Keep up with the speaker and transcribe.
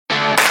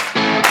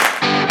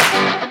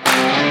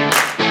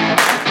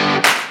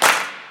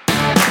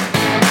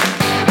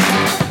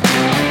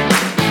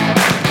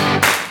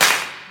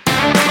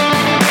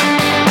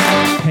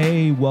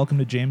welcome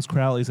to James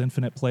Crowley's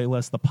Infinite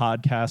Playlist, the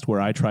podcast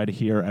where I try to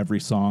hear every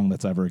song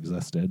that's ever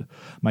existed.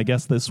 My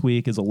guest this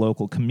week is a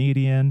local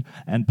comedian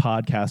and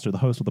podcaster, the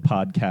host of the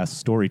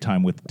podcast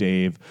Storytime with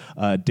Dave,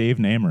 Dave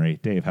Namery.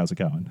 Dave, how's it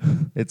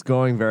going? It's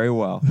going very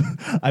well.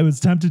 I was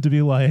tempted to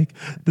be like,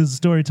 this is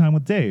Storytime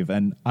with Dave,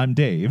 and I'm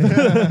Dave.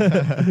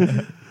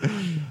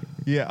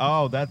 Yeah.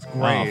 Oh, that's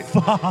great.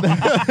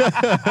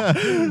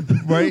 Oh,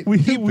 Right?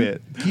 Keep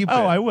it.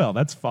 Oh, I will.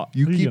 That's fine.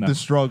 You keep the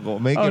struggle.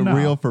 Make it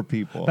real for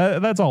people.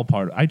 That's all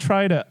part. I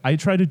try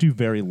to do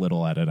very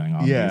little editing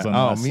on these.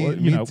 Unless,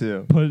 me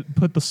too.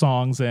 Put the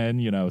songs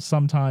in.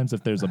 Sometimes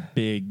if there's a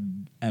big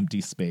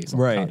empty space, I'll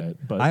cut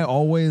it. But I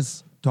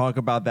always talk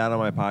about that on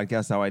my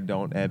podcast, how I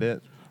don't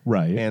edit.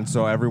 Right. And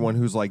so everyone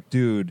who's like,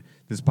 dude,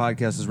 this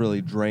podcast is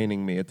really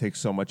draining me. It takes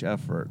so much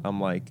effort. I'm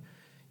like,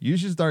 you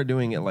should start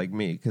doing it like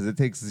me because it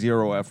takes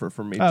zero effort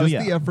from me.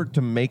 The effort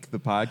to make the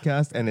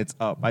podcast and it's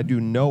up. I do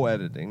no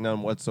editing,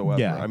 none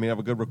whatsoever. Yeah. I mean, I have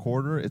a good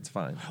recorder. It's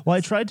fine. Well, I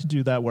tried to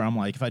do that where I'm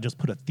like, if I just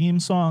put a theme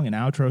song, an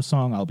outro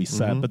song, I'll be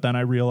set. But then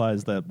I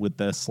realized that with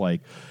this,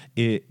 like,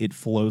 it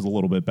flows a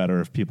little bit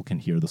better if people can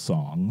hear the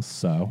songs.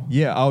 So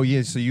yeah. Oh,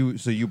 yeah. So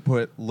you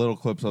put little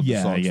clips of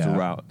the songs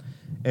throughout.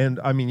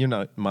 And I mean, you're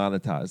not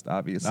monetized,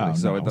 obviously,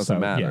 it doesn't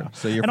matter. Yeah.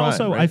 So you're and fine. And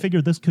also, right? I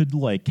figured this could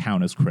like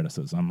count as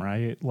criticism,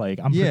 right? Like,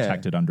 I'm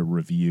protected under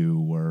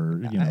review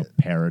or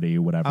parody,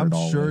 whatever. I'm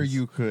sure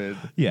you could.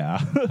 Yeah,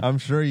 I'm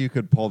sure you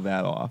could pull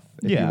that off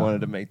if you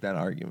wanted to make that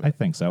argument. I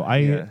think so.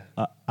 I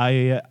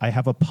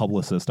have a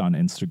publicist on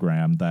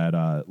Instagram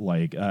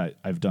that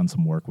I've done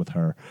some work with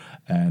her,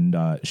 and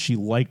she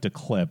liked a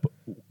clip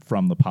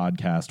from the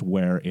podcast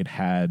where it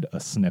had a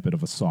snippet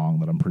of a song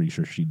that I'm pretty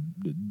sure she'd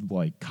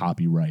like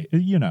copyright.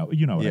 You know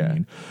what I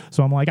mean?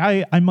 So I'm like,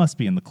 I must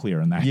be in the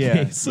clear in that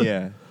case.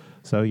 Yeah.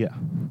 So yeah.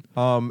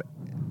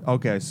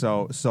 Okay,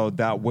 so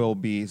that will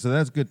be. So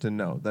that's good to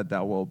know that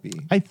will be.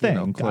 I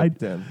think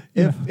clipped in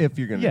if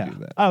you're going to do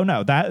that. Oh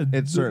no,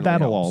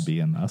 that'll all be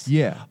in this.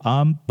 Yeah.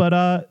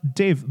 But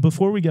Dave,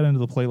 before we get into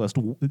the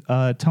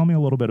playlist, tell me a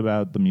little bit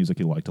about the music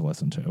you like to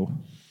listen to.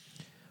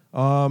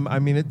 I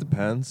mean, it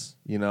depends.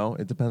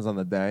 It depends on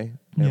the day,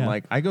 and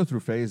like I go through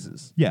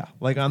phases. Yeah.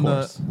 Like on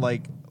the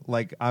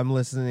like I'm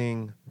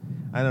listening.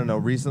 I don't know.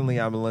 Recently,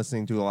 I've been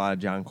listening to a lot of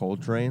John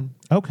Coltrane.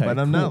 Okay, but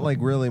I'm not like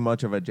really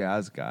much of a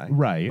jazz guy.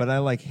 Right. But I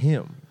like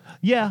him.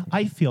 Yeah,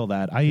 I feel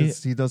that.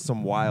 He does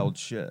some wild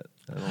shit.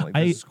 And I'm like,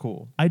 this is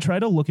cool. I try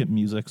to look at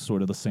music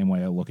sort of the same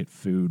way I look at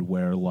food,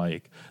 where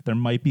like there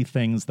might be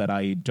things that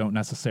I don't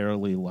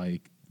necessarily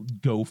like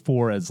go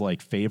for as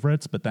like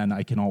favorites, but then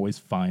I can always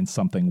find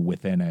something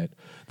within it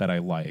that I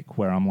like,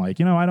 where I'm like,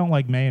 I don't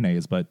like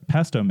mayonnaise, but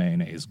pesto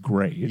mayonnaise,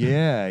 great.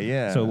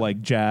 Yeah. So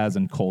like jazz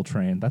and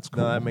Coltrane, that's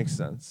cool. No, that makes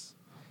sense.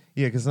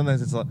 Yeah, because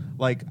sometimes it's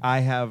like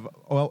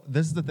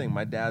this is the thing.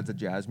 My dad's a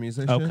jazz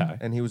musician,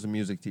 and he was a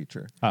music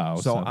teacher.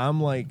 Oh, so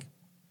I'm like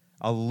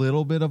a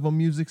little bit of a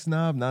music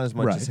snob, not as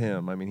much as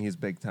him. I mean, he's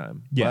big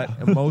time. Yeah.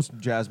 But most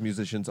jazz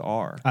musicians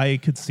are. I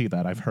could see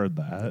that. I've heard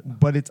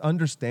that. But it's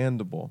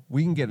understandable.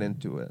 We can get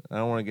into it. I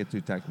don't want to get too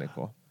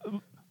technical.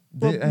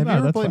 Have you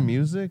ever played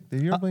music?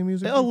 Did you ever play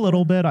music? A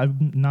little bit.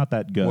 I'm not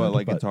that good. What,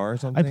 like guitar or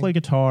something? I play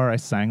guitar. I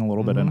sang a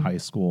little bit in high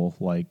school.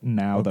 Like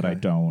now that I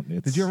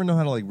don't. Did you ever know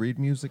how to like read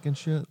music and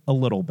shit? A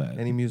little bit.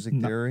 Any music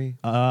theory?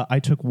 I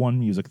took one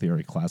music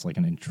theory class, like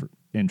an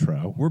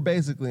intro. We're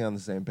basically on the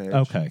same page.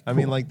 Okay. I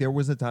mean, like there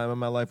was a time in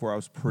my life where I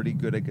was pretty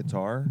good at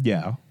guitar.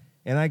 Yeah.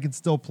 And I could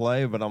still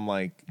play, but I'm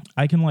like,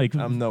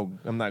 I'm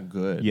not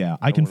good. Yeah,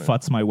 I can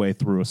futz my way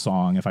through a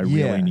song if I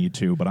really need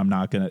to, but I'm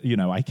not gonna,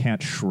 I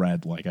can't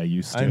shred like I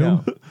used to. I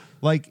know.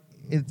 Like,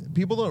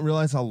 people don't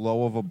realize how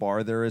low of a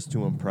bar there is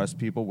to impress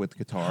people with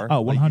guitar.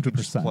 Oh, 100%. Like, you could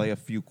just play a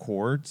few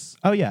chords.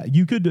 Oh yeah,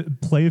 you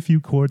could play a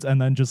few chords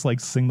and then just like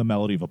sing the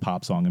melody of a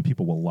pop song, and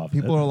people will love it.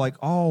 People are like,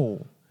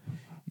 oh.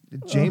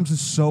 James is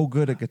so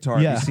good at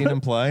guitar. Yeah. Have you seen him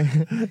play?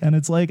 And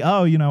it's like,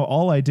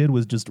 all I did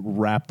was just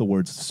rap the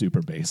words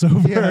super bass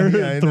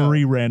over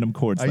three random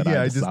chords that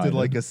I just did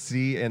like a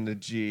C and a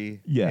G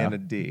and a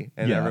D.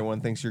 And everyone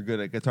thinks you're good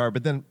at guitar.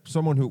 But then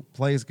someone who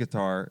plays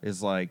guitar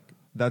is like,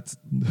 that's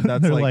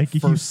like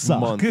first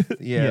month.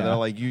 They're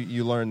like,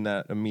 you learn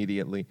that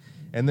immediately.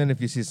 And then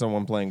if you see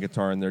someone playing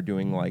guitar and they're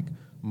doing like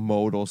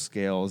modal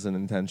scales and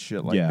intense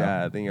shit like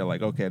that, then you're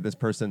like, okay, this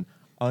person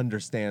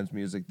understands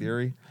music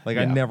theory. Like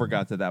I never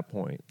got to that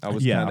point. I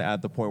was kind of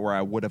at the point where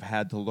I would have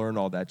had to learn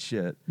all that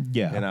shit.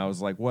 Yeah. And I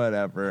was like,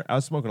 whatever. I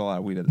was smoking a lot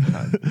of weed at the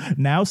time.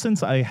 Now,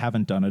 since I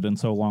haven't done it in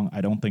so long, I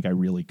don't think I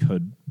really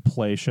could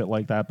play shit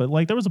like that. But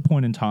like there was a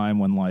point in time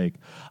when like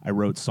I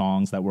wrote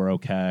songs that were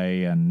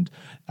okay and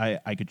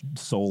I could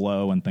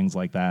solo and things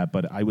like that,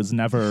 but I was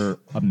never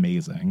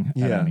amazing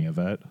at any of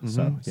it. Mm-hmm.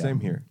 So same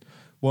here.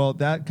 Well,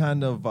 that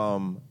kind of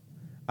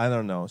I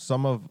don't know.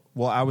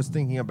 I was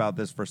thinking about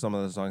this for some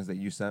of the songs that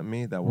you sent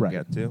me that we'll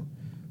get to.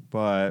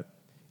 But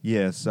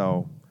yeah,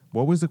 so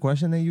what was the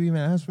question that you even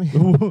asked me?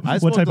 I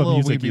what type of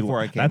music you before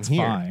I came That's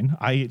here. fine.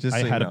 I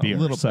had a beer,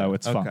 so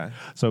it's fine.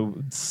 So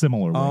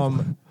similar.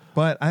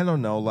 But I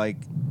don't know, like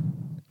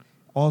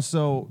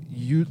also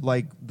you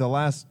like the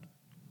last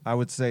I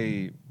would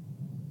say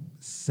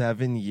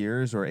 7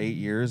 years or 8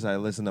 years, I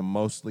listen to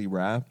mostly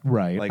rap.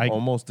 Right. Like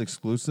almost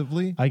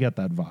exclusively. I get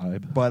that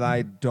vibe. But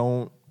I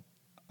don't,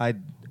 I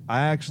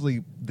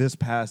actually, this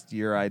past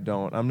year,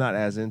 I'm not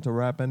as into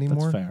rap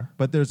anymore. That's fair.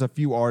 But there's a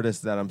few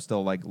artists that I'm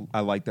still like, I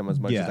like them as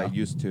much as I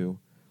used to,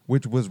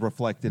 which was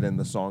reflected in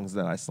the songs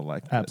that I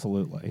selected.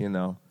 Absolutely. You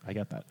know? I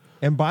get that.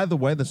 And by the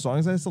way, the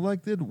songs I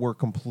selected were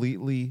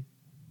completely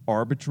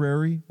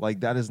arbitrary. Like,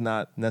 that is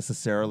not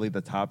necessarily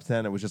the top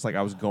 10. It was just like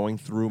I was going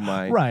through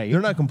my... Right.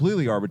 They're not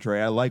completely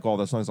arbitrary. I like all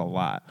the songs a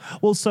lot.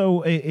 Well,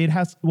 so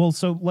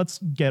so let's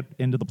get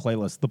into the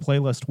playlist. The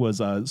playlist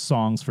was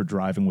songs for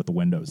driving with the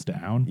windows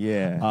down.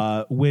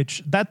 Yeah.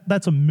 Which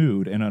that's a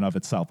mood in and of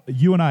itself.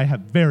 You and I have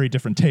very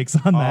different takes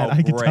on that.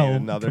 I can tell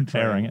Another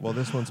comparing it. Well,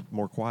 this one's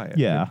more quiet.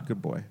 Yeah.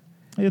 Good boy.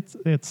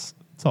 It's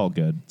all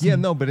good. Yeah,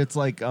 no, but it's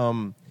like...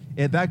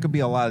 that could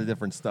be a lot of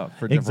different stuff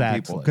for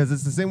different people. Because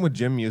it's the same with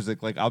gym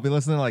music. Like, I'll be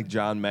listening to like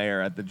John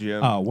Mayer at the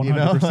gym. Oh, 100%. You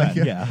know? Like,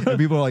 yeah. And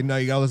people are like, no,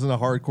 you got to listen to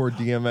hardcore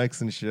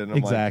DMX and shit. And I'm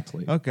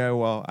exactly. like, okay,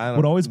 well, I don't know.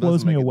 What always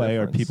blows me away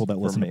are people that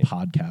listen to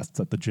podcasts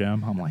at the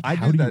gym. I'm like,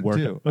 how do you work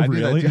too. it? Oh,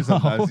 really? I do that too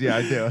sometimes. Yeah,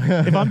 I do.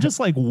 If I'm just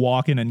like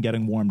walking and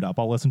getting warmed up,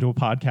 I'll listen to a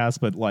podcast.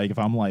 But like if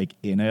I'm like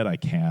in it, I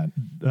can't.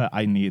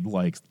 I need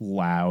like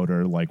loud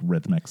or like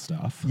rhythmic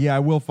stuff. Yeah, I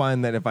will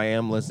find that if I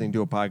am listening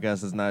to a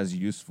podcast, it's not as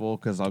useful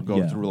because I'll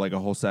go through like a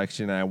whole section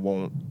and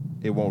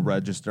it won't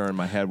register in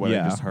my head what I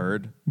just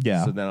heard.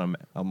 Yeah. So then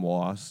I'm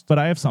lost. But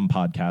I have some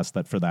podcasts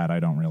that for that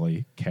I don't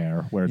really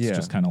care, where it's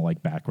just kind of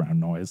like background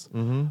noise.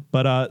 Mm-hmm.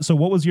 But so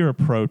what was your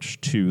approach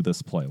to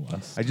this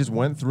playlist? I just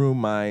went through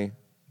my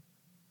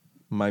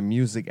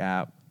music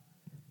app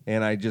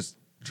and I just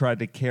tried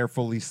to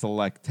carefully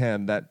select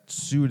 10 that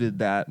suited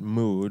that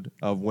mood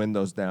of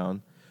windows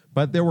down.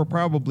 But there were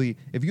probably,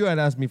 if you had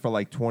asked me for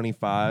like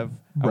 25,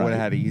 I would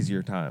have had an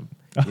easier time.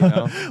 You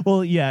know?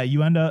 Well, yeah,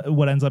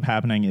 what ends up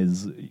happening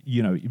is,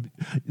 you know,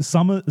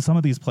 some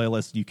of these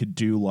playlists you could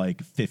do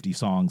like 50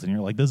 songs and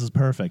you're like, this is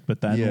perfect.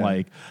 But then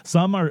like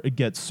some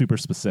get super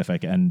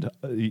specific and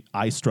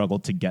I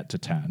struggled to get to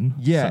 10.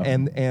 Yeah.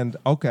 So. And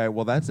okay,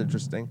 well, that's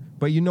interesting.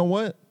 But you know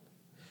what?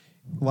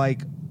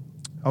 Like,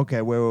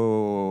 okay, wait.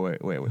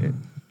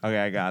 Okay,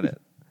 I got it.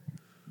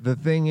 The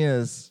thing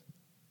is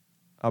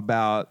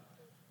about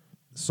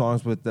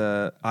songs with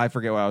the... I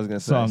forget what I was going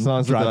to say.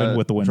 Songs driving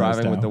with the windows down.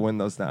 Driving with the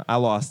windows down. I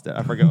lost it.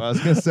 I forget what I was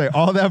going to say.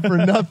 All that for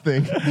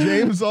nothing.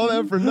 James, all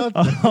that for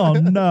nothing. Oh,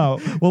 no.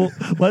 Well,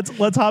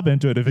 let's hop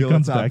into it if it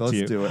comes back to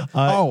you. Let's do it.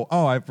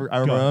 I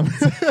remember.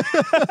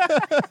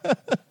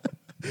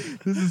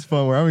 This is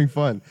fun. We're having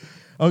fun.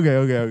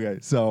 Okay.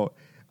 So...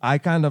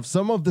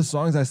 some of the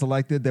songs I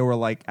selected, they were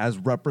like as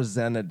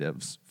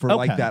representatives for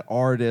like that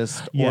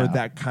artist or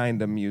that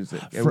kind of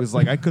music. It was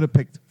like I could have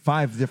picked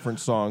 5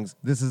 different songs.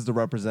 This is the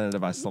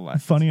representative I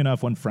selected. Funny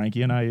enough, when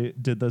Frankie and I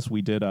did this,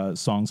 we did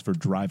songs for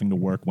driving to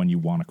work when you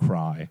want to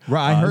cry.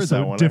 Right, I heard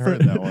that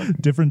one.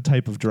 Different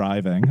type of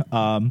driving.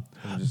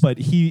 But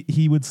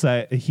he would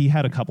say he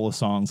had a couple of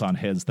songs on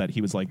his that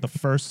he was like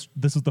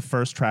this is the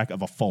first track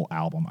of a full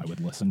album I would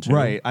listen to.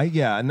 Right.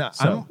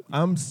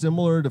 I'm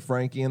similar to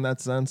Frankie in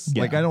that sense.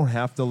 Yeah. Like I don't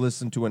have to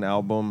listen to an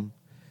album.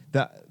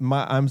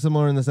 I'm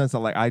similar in the sense that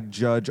like I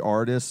judge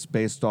artists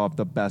based off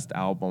the best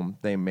album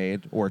they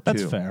made or two.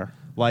 That's fair.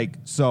 Like,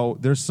 so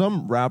there's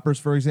some rappers,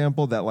 for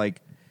example, that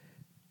like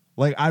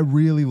I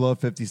really love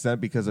 50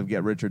 Cent because of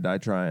Get Rich or Die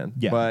Trying.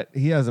 Yeah. But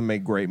he hasn't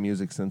made great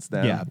music since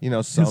then. Yeah. You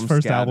know, some his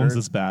first scattered. album's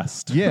his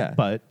best. Yeah.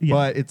 But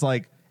it's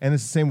like, and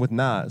it's the same with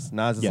Nas.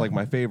 Nas is like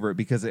my favorite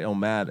because of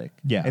Illmatic.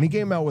 Yeah. And he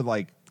came out with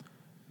like,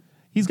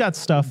 he's got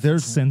stuff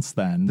since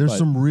then. There's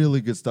some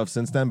really good stuff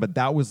since then, but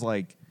that was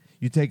like,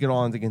 you take it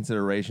all into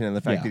consideration and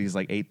the fact that he's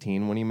like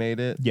 18 when he made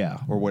it. Yeah.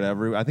 Or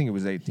whatever. I think it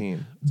was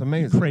 18. It's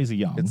amazing. Crazy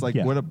young. It's like,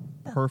 what a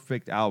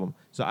perfect album.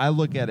 So I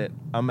look at it,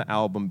 I'm an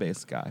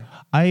album-based guy.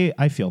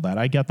 I feel that.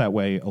 I get that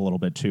way a little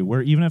bit too,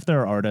 where even if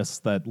there are artists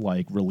that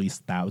like release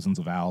thousands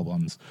of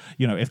albums,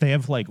 you know, if they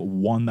have like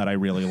one that I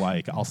really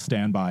like, I'll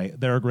stand by.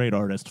 They're a great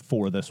artist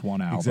for this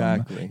one album.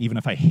 Exactly. Even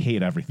if I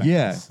hate everything.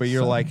 Yeah, but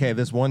you're like, hey,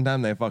 this one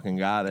time they fucking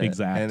got it.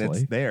 Exactly. And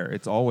it's there.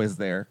 It's always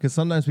there. Because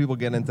sometimes people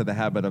get into the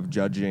habit of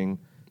judging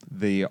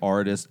the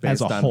artist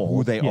based on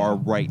who they are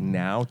right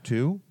now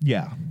too.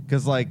 Yeah.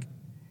 Because like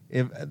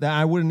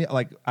I wouldn't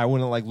like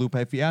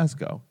Lupe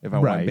Fiasco if I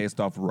went based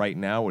off right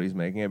now what he's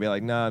making. I'd be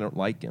like, nah, I don't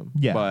like him.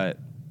 Yeah. But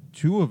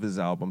 2 of his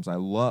albums I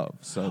love,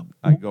 so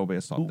I go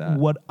based off that.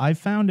 What I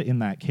found in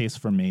that case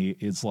for me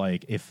is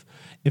like if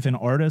an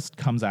artist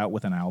comes out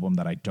with an album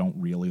that I don't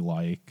really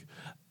like,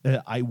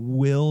 I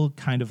will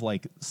kind of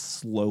like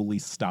slowly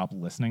stop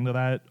listening to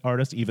that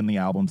artist, even the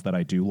albums that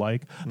I do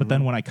like. But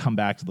then when I come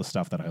back to the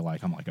stuff that I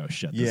like, I'm like, oh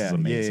shit, this is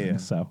amazing. Yeah.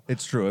 So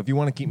it's true. If you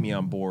want to keep me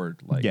on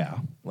board, like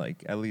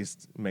at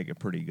least make it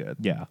pretty good.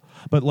 Yeah.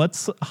 But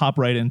let's hop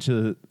right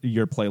into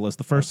your playlist.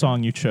 The first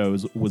song you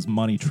chose was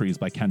Money Trees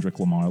by Kendrick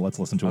Lamar. Let's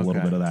listen to a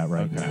little bit of that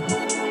right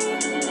now.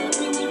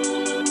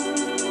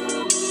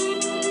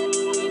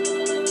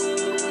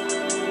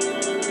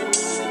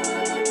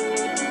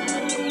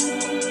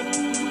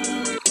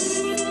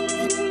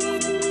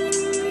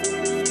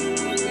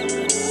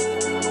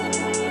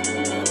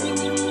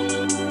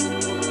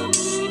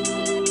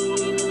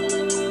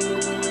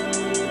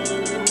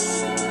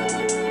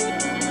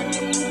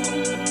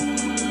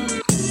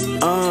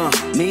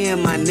 Me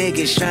and my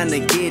niggas tryna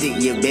get it,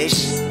 yeah,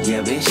 bitch.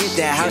 Yeah, bitch. Hit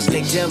that house,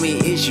 yeah, nigga, tell me,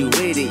 is you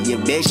with it, yeah,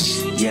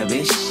 bitch. Yeah,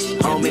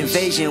 bitch. Home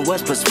invasion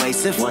was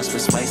persuasive.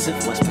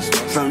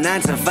 From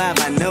 9 to 5,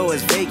 I know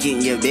it's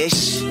vacant, yeah,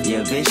 bitch.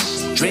 Yeah,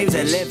 bitch. Dreams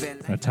are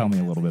living. Now tell me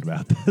a little bit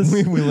about this.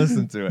 we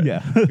listened to it.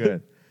 Yeah.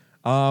 Good.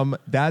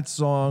 That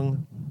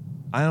song,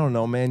 I don't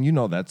know, man. You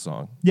know that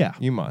song. Yeah.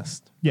 You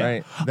must. Yeah.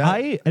 Right?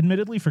 I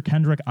admittedly for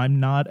Kendrick,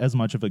 I'm not as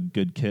much of a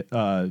Good Kid,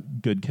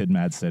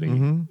 Mad City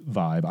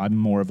vibe. I'm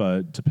more of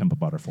a To Pimp a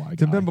Butterfly guy.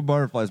 To Pimp a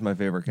Butterfly is my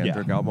favorite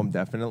Kendrick album,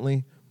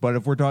 definitely. But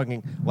if we're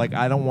talking, like,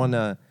 I don't want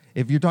to...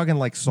 If you're talking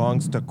like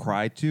songs to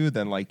cry to,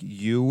 then like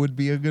You would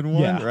be a good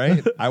one,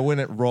 right? I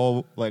wouldn't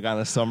roll like on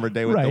a summer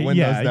day with the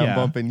windows down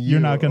bumping You. You're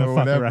not going to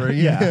fuck around.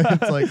 Yeah.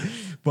 It's like,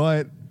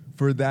 but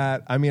for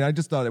that, I mean, I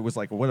just thought it was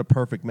like, what a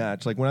perfect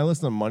match. Like when I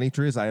listen to Money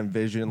Trees, I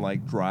envision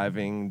like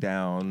driving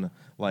down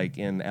like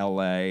in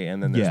LA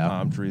and then there's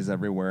palm trees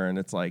everywhere. And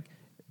it's like,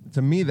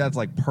 to me, that's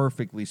like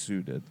perfectly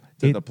suited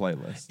to the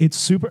playlist. It's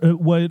super.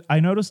 What I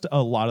noticed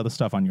a lot of the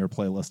stuff on your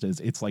playlist is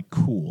it's like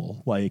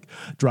cool, like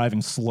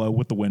driving slow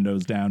with the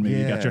windows down. Maybe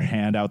you got your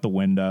hand out the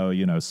window,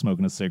 you know,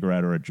 smoking a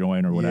cigarette or a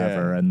joint or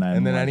whatever, and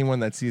then like,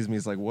 anyone that sees me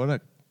is like, what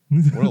a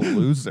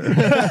loser.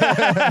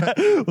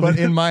 But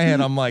in my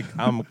head, I'm like,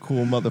 I'm a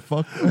cool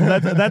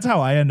motherfucker. That's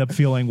how I end up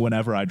feeling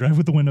whenever I drive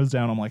with the windows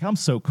down. I'm like, I'm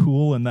so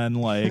cool. And then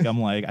like,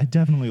 I'm like, I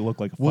definitely look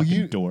like a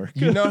fucking dork.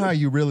 You know how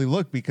you really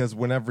look because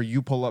whenever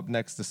you pull up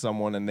next to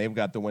someone and they've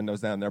got the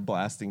windows down, they're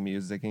blasting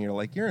music and you're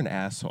like, you're an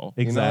asshole.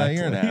 Exactly.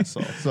 You know, you're an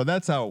asshole. So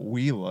that's how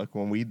we look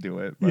when we do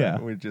it.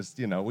 But we just,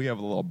 you know, we have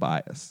a little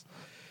bias.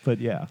 But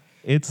yeah,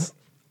 it's,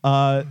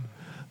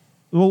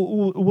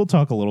 We'll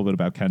talk a little bit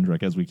about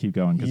Kendrick as we keep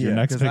going because your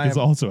next pick is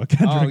also a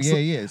Kendrick. Oh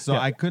yeah. So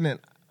I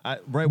couldn't.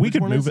 Right, we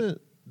could move it.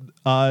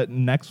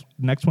 Next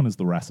one is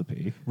The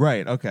Recipe.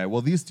 Right. Okay.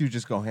 Well, these two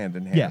just go hand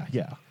in hand.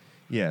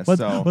 Yeah.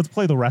 Let's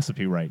play The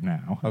Recipe right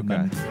now.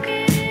 Okay.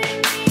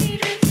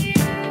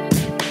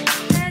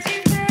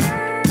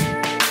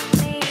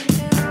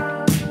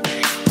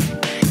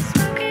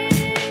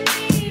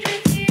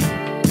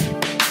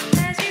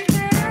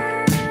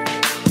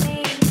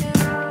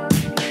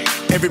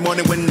 Every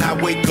morning when I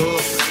wake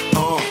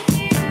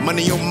up,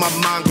 money on my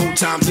mind, go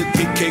time to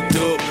get caked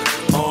up.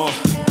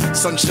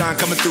 Sunshine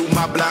coming through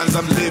my blinds,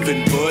 I'm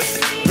living,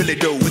 but really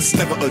though, it's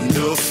never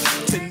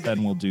enough.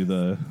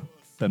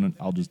 Then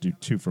I'll just do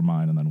two for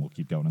mine, and then we'll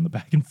keep going in the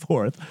back and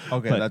forth.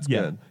 Okay, that's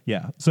good.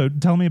 Yeah. So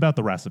tell me about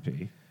The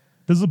Recipe.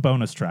 This is a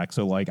bonus track,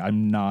 so like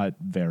I'm not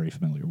very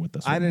familiar with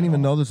this one. I didn't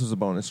even know this was a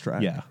bonus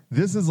track. Yeah.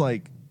 This is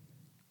like,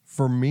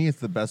 for me, it's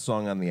the best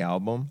song on the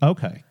album.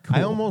 Okay, cool.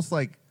 I almost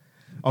like...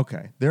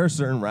 Okay, there are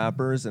certain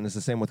rappers, and it's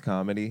the same with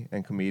comedy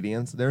and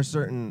comedians. There are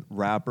certain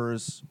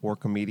rappers or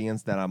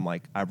comedians that I'm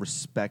like, I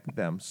respect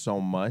them so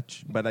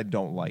much, but I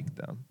don't like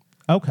them.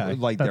 Okay.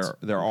 Like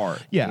their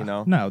art. Yeah. You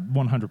know? No,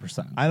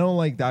 100%. I don't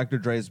like Dr.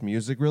 Dre's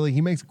music, really.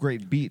 He makes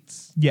great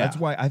beats. Yeah. That's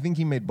why I think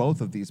he made both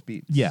of these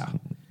beats. Yeah.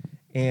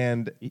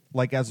 And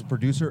like as a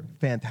producer,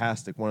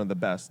 fantastic, one of the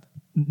best.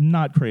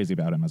 Not crazy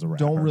about him as a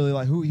rapper. Don't really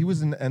like who he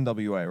was in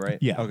NWA, right?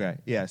 Yeah. Okay.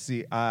 Yeah.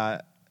 See,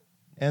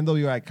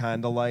 NWA I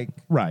kind of like.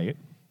 Right.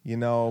 You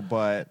know,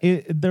 but...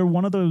 They're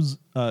one of those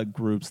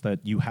groups that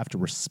you have to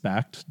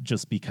respect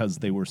just because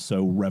they were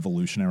so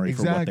revolutionary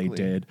for what they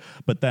did.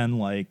 But then,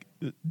 like,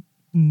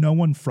 no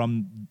one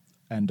from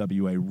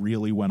NWA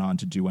really went on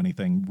to do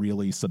anything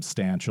really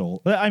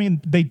substantial. I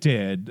mean, they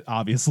did,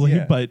 obviously,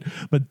 but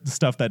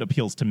stuff that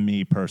appeals to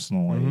me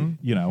personally,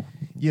 you know?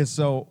 Yeah,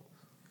 so...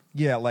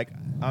 Yeah, like,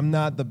 I'm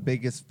not the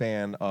biggest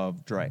fan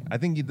of Dre. I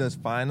think he does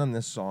fine on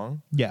this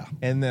song. Yeah.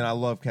 And then I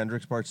love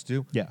Kendrick's parts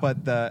too. Yeah.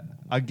 But,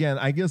 again,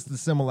 I guess the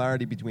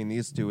similarity between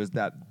these two is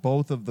that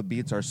both of the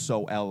beats are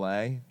so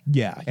L.A.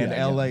 Yeah. And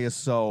L.A. is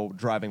so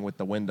driving with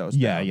the windows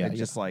down. Yeah. It's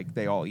just like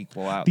they all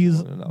equal out to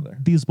one another.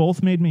 These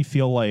both made me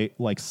feel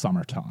like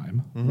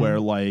summertime, where,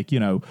 like,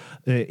 you know,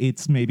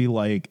 it's maybe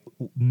like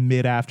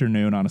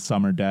mid-afternoon on a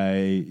summer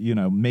day. You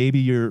know, maybe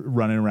you're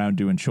running around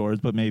doing chores,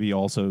 but maybe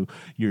also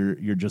you're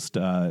just...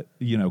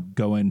 you know,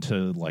 go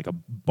into like a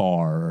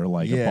bar or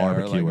like a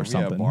barbecue or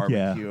something.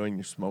 Barbecue and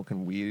you're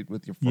smoking weed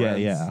with your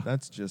friends. Yeah.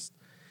 That's just...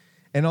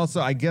 And also,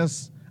 I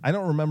guess, I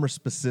don't remember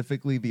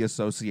specifically the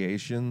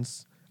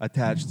associations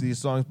attached to these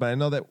songs, but I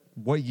know that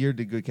what year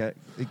did Good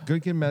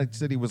Kid, Mad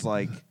City was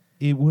like...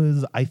 It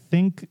was, I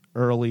think,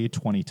 early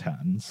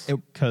 2010s.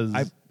 Because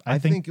I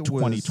think it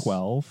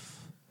 2012.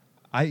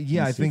 I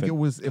think it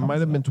was... It might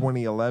have been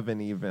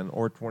 2011 even,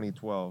 or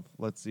 2012.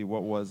 Let's see,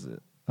 what was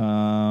it?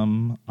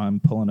 I'm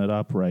pulling it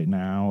up right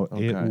now.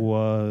 Okay. It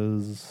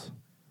was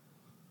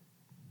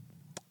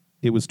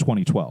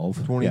 2012.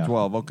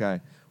 2012, okay.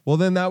 Well,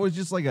 then that was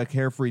just like a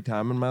carefree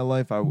time in my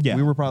life.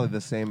 We were probably the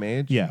same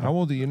age. Yeah. How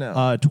old are you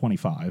now?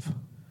 25.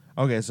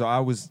 Okay, so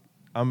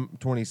I'm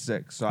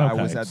 26. So I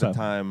was at the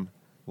time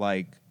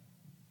like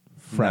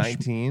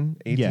 18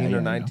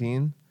 or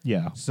 19.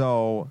 Yeah.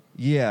 So,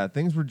 yeah,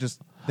 things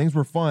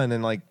were fun,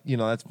 and like, you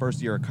know, that's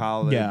first year of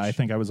college. Yeah, I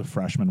think I was a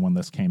freshman when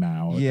this came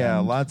out. Yeah,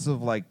 lots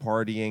of like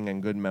partying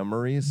and good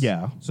memories.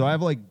 Yeah. So I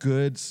have like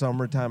good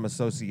summertime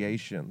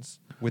associations.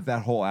 with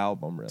that whole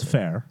album, really. It's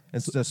fair.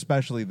 It's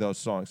especially those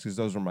songs, because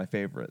those were my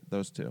favorite,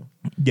 those two.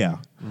 Yeah.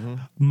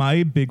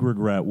 My big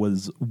regret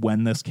was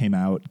when this came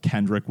out,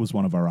 Kendrick was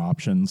one of our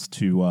options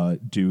to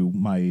do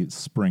my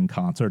spring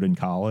concert in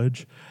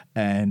college,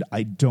 and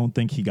I don't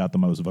think he got the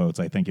most votes.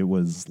 I think it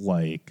was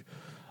like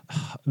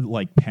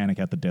Panic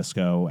at the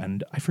Disco,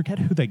 and I forget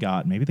who they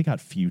got. Maybe they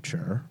got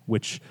Future,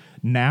 which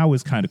now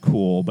is kind of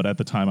cool, but at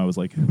the time I was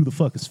like, who the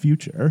fuck is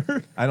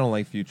Future? I don't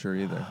like Future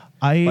either.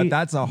 But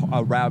that's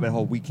a rabbit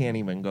hole we can't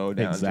even go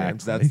down,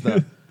 James. That's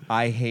the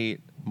I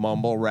hate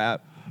mumble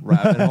rap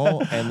rabbit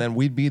hole, and then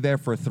we'd be there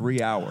for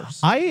 3 hours.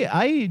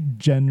 I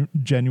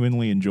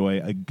genuinely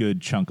enjoy a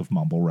good chunk of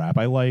mumble rap.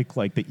 I like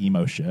the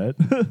emo shit.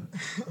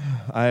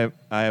 I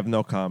have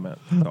no comment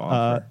to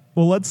offer.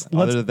 Well, let's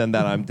other than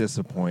that, I'm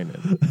disappointed.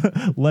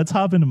 Let's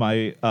hop into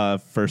my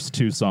first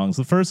two songs.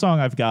 The first song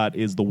I've got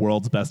is The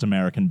World's Best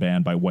American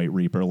Band by White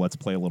Reaper. Let's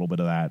play a little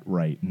bit of that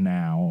right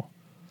now.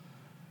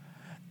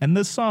 And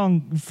this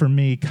song, for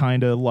me,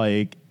 kind of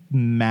like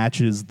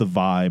matches the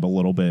vibe a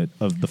little bit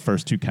of the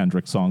first two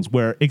Kendrick songs,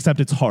 except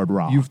it's hard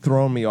rock. You've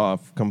thrown me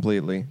off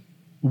completely.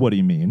 What do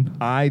you mean?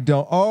 I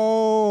don't.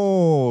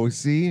 Oh,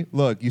 see?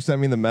 Look, you sent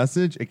me the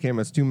message. It came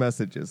as 2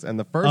 messages. And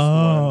the first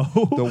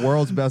one, The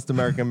World's Best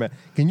American Man.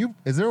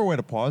 Is there a way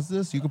to pause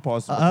this? You can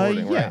pause the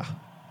recording, yeah. right?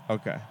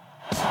 Okay.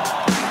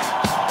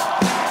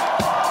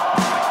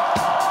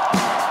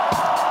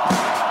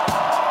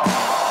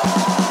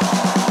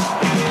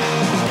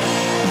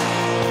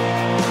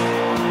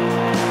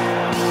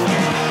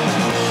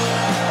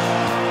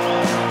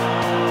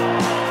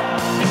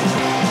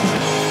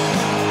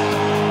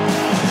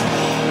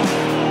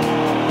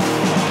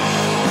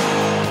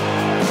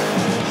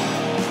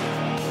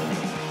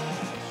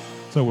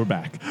 So we're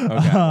back. Okay,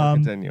 we're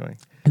continuing.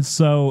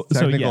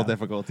 Technical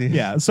difficulty.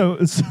 Yeah. So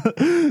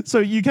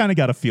you kind of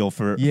got a feel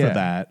for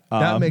that.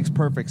 That makes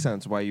perfect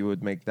sense why you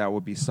would make that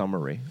would be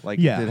summery. Like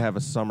it did have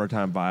a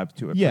summertime vibe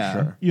to it. Yeah.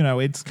 For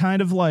sure. It's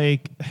kind of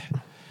like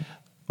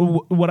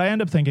what I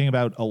end up thinking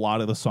about a lot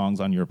of the songs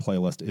on your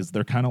playlist is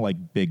they're kind of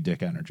like big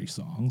dick energy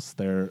songs.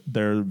 They're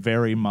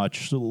very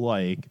much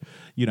like,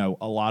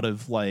 a lot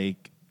of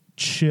like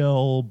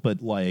chill,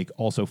 but like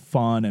also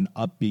fun and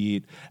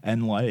upbeat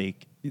and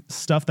like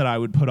stuff that I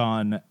would put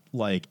on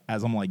like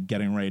as I'm like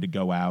getting ready to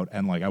go out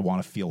and like I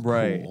want to feel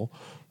cool.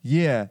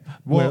 Yeah.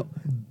 Well,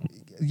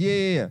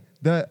 yeah.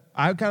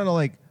 I kind of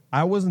like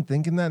I wasn't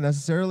thinking that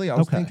necessarily. I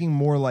was thinking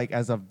more like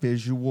as a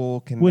visual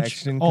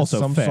connection. Which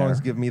also some fair. songs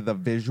give me the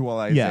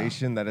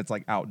visualization that it's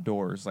like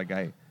outdoors. Like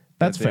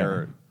that's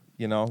fair.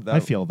 I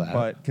feel that.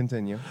 But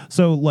continue.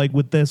 So like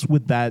with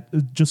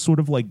that, just sort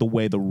of like the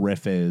way the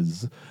riff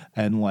is,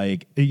 and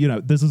like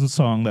this is a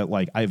song that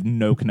like I have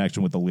no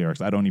connection with the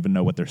lyrics. I don't even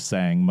know what they're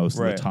saying most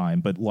of the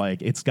time. But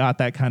like it's got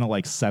that kind of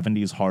like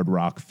 70s hard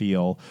rock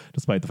feel,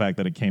 despite the fact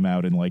that it came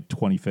out in like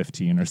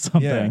 2015 or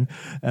something.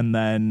 Yeah. And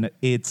then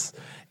it's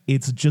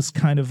just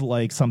kind of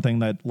like something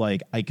that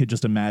like I could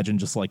just imagine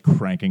just like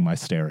cranking my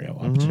stereo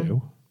up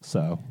to.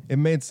 So it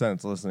made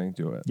sense listening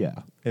to it.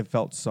 Yeah. It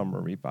felt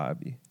summery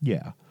vibey.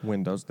 Yeah.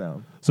 Windows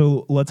down.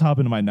 So let's hop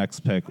into my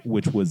next pick,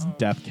 which was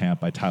Death Camp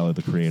by Tyler,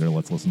 the Creator.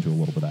 Let's listen to a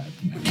little bit of that.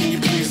 Can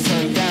you please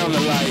turn down the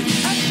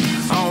lights?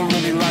 I don't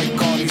really like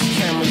all these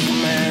cameras,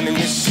 man, and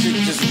this shit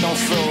just don't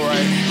feel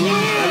right.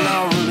 And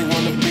I don't really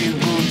want to be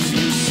rude to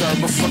you, sir,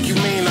 but fuck you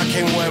mean I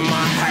can't wear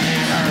my hat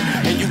and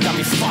her? And you got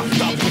me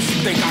fucked up if you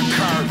think I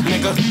curb,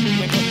 nigga.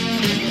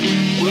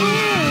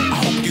 I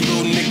hope you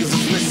little niggas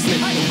is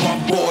listening. My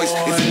boys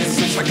is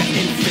innocent like an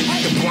infant.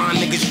 The blind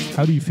niggas.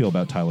 How do you feel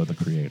about Tyler, the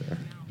Creator?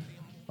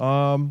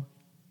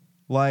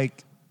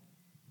 Like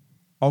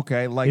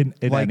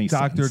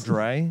Dr.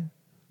 Dre,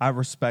 I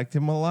respect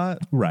him a lot.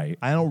 Right.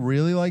 I don't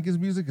really like his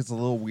music. It's a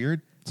little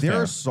weird. There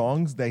fair. are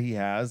songs that he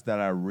has that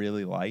I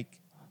really like.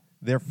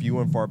 They're few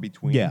and far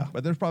between. Yeah.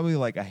 But there's probably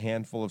like a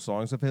handful of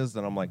songs of his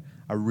that I'm like,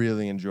 I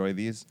really enjoy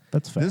these.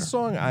 That's fair. This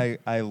song I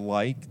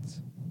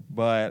liked,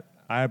 but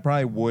I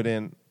probably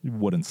wouldn't. You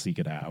wouldn't seek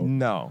it out.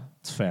 No.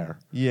 It's fair.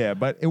 Yeah,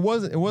 but it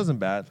wasn't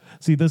bad.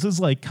 See, this is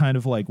like kind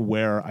of like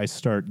where I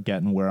start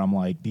getting where I'm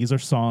like, these are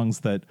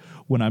songs that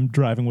when I'm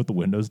driving with the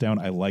windows down,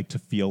 I like to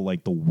feel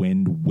like the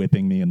wind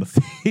whipping me in the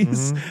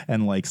face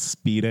and like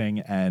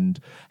speeding and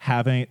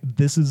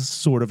this is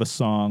sort of a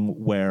song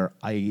where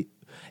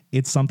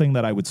it's something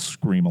that I would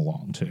scream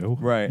along to.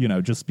 Right.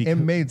 Just because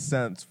it made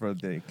sense for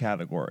the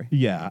category.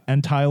 Yeah.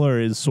 And Tyler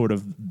is sort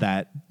of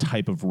that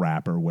type of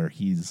rapper where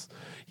he's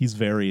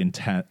very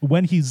intense.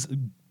 When he's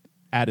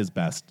at his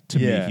best, to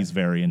me, he's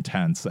very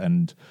intense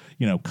and,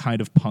 kind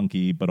of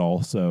punky, but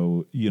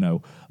also,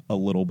 a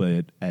little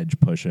bit edge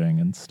pushing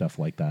and stuff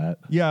like that.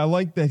 Yeah, I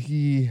like that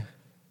he's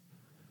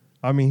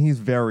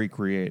very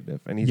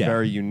creative and he's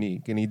very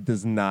unique and he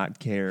does not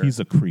care. He's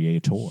a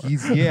creator.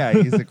 He's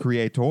a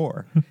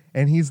creator.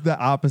 And he's the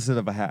opposite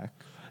of a hack.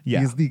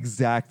 Yeah. He's the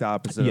exact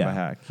opposite of a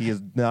hack. He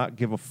does not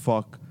give a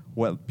fuck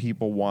what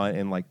people want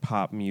in like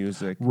pop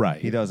music. Right.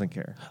 He doesn't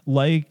care.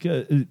 Like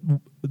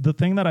the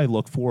thing that I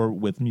look for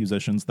with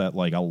musicians that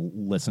like I'll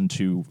listen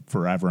to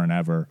forever and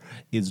ever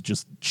is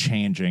just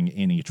changing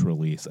in each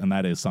release, and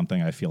that is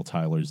something I feel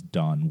Tyler's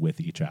done with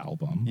each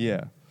album.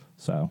 Yeah.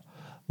 So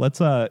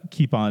let's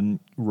keep on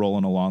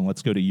rolling along.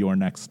 Let's go to your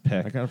next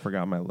pick. I kind of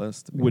forgot my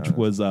list, which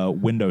was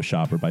Window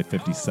Shopper by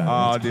 50 Cent.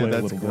 Oh, dude,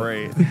 that's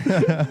great.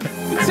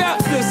 The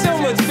top feels so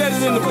much better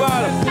than the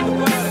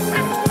bottom.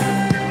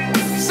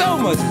 So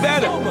much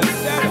better.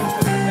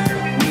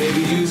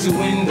 Maybe use a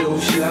window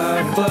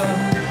shopper.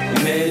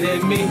 You mad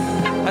at me?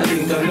 I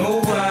think I know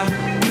why.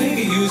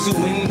 Nigga use a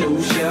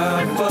window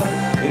shopper.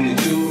 In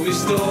the jewelry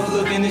store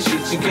looking at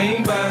shit you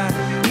can't buy.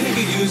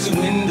 Nigga use a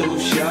window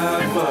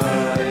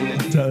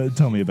shopper.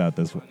 Tell me about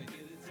this one.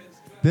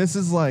 This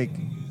is like,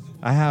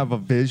 I have a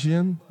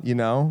vision, you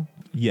know?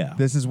 Yeah.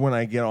 This is when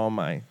I get all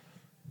my,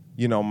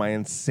 you know, my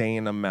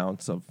insane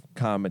amounts of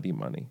comedy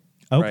money.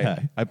 Okay.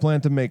 Right? I plan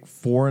to make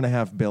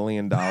 $4.5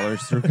 billion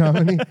through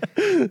comedy.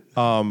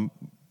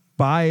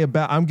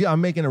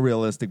 I'm making it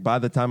realistic. By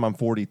the time I'm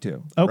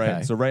 42. Okay.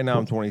 Right? So right now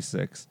I'm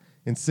 26.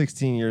 In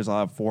 16 years, I'll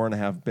have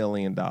 $4.5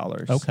 billion.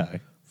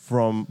 Okay.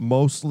 From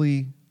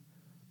mostly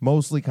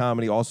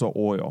comedy, also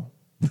oil.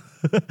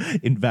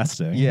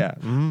 Investing. Yeah.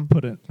 Mm-hmm.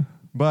 Put it.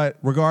 But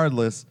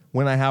regardless,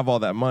 when I have all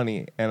that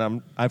money,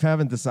 and I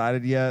haven't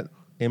decided yet,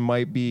 it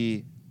might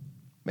be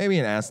maybe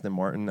an Aston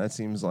Martin. That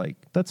seems like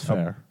that's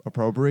fair,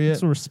 appropriate.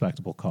 It's a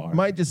respectable car.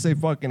 Might just say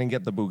fucking and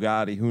get the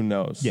Bugatti. Who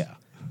knows? Yeah.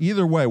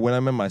 Either way, when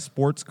I'm in my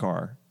sports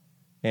car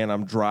and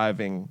I'm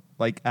driving,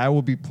 like I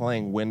will be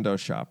playing Window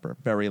Shopper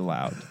very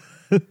loud.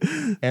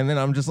 And then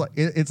I'm just like,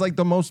 it's like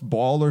the most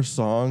baller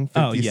song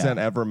 50 Cent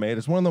ever made.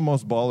 It's one of the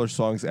most baller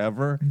songs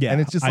ever. Yeah,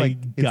 and it's just like,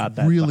 it's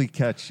really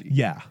catchy.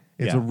 Yeah.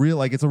 It's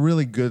it's a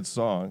really good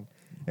song.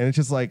 And it's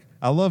just like,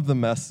 I love the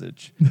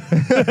message.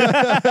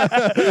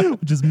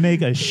 Just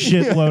make a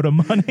shitload of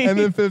money. And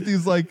then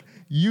 50's like,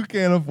 you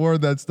can't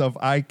afford that stuff.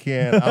 I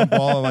can. I'm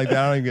balling like that.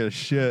 I don't even get a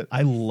shit.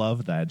 I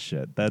love that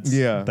shit. That's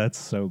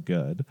so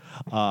good.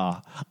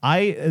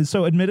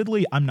 So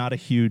admittedly, I'm not a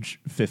huge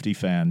 50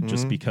 fan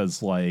just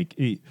because like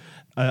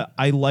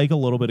I like a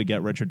little bit of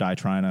Get Rich or Die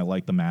Trying. I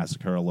like The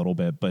Massacre a little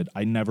bit, but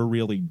I never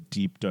really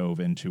deep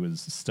dove into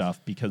his stuff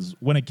because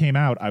when it came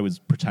out, I was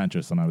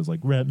pretentious and I was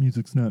like, rap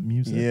music's not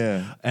music.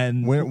 Yeah.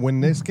 And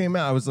when this came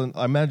out,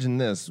 imagine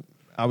this.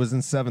 I was in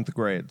 7th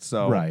grade,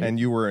 so right. And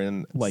you were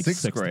in like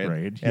 6th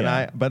grade.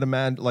 Yeah. But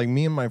imagine, like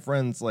me and my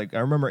friends, like I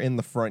remember in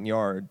the front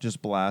yard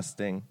just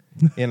blasting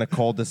in a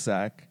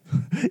cul-de-sac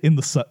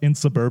in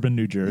suburban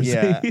New Jersey.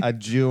 Yeah, a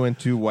Jew and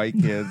 2 white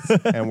kids,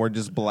 and we're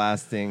just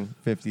blasting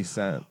 50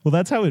 Cent. Well,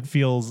 that's how it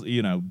feels,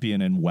 you know,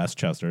 being in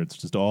Westchester.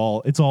 It's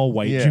all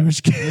white Jewish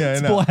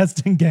kids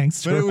blasting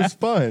gangster. But it was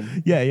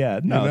fun.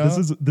 Yeah. No, you know?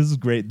 This is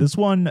great. This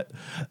one,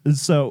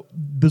 so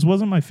this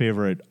wasn't my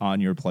favorite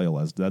on your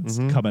playlist. That's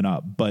coming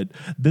up, but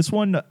this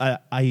one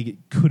I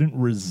couldn't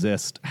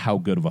resist how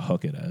good of a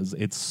hook it is.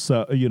 It's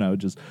so, you know,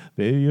 just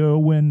video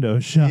window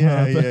shop.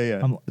 Yeah.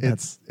 You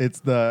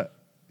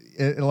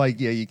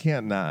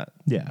can't not.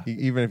 Yeah.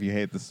 Even if you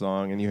hate the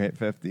song and you hate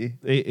 50.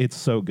 It's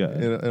so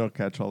good. It'll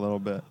catch a little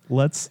bit.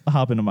 Let's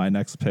hop into my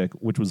next pick,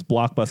 which was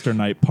Blockbuster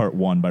Night Part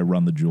 1 by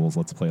Run the Jewels.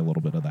 Let's play a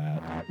little bit of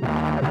that.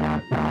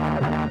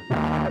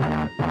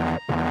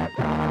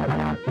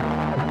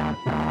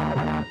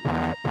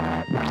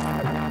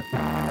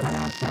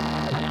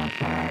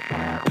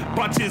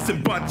 Bunches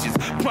and bunches,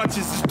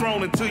 punches is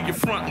thrown into your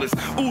frontless.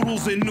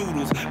 Oodles and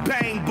noodles,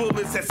 bang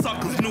bullets at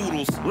suckers'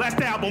 noodles. Last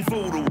album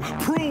Voodoo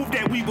proved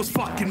that we was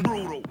fucking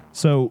brutal.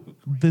 So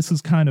this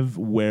is kind of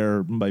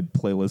where my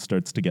playlist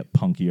starts to get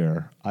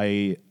punkier.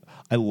 I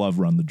love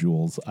Run the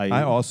Jewels.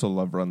 I also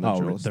love Run the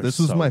Jewels. This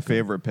was my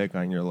favorite pick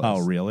on your list.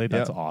 Oh, really?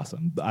 That's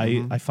awesome.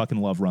 I fucking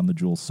love Run the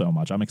Jewels so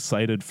much. I'm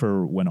excited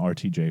for when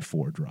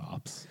RTJ4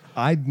 drops.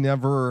 I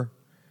never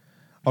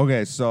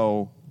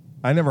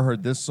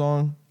heard this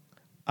song.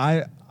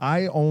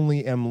 I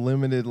only am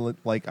limited,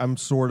 like I'm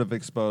sort of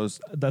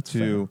exposed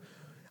to.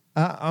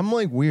 I'm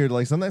like weird.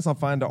 Like sometimes I'll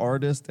find an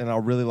artist and I'll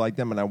really like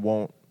them and I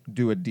won't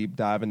do a deep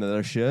dive into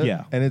their shit.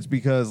 Yeah. And it's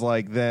because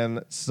like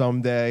then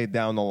someday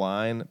down the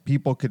line,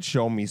 people could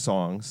show me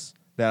songs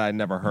that I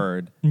never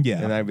heard.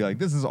 Yeah. And I'd be like,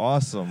 this is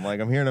awesome.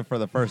 Like I'm hearing it for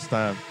the first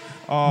time.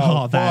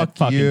 Oh, that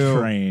fucking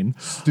train.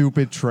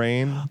 Stupid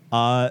train.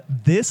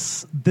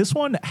 This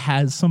one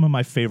has some of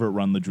my favorite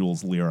Run the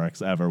Jewels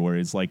lyrics ever, where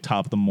he's like,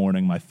 top of the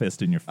morning, my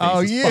fist in your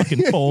face fucking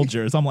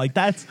Folgers. I'm like,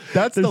 that's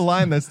the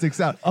line that sticks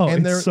out. Oh,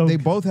 and they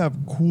both have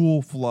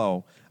cool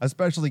flow,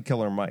 especially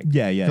Killer Mike.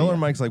 Yeah. Killer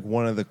Mike's like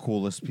one of the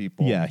coolest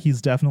people. Yeah, he's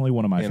definitely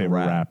one of my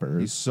favorite rappers.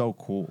 He's so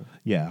cool.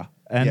 Yeah.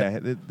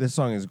 And this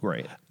song is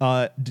great.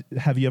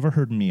 Have you ever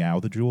heard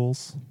Meow the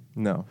Jewels?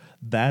 No.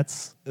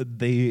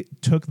 They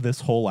took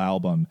this whole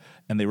album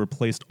and they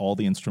replaced all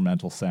the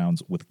instrumental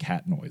sounds with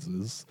cat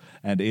noises.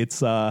 And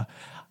it's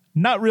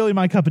not really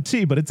my cup of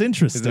tea, but it's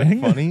interesting. Is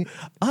it funny?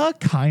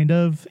 Kind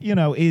of. You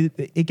know,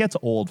 it gets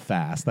old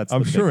fast. That's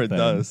I'm the sure big it thing.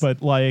 does.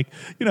 But like,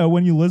 you know,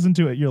 when you listen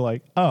to it, you're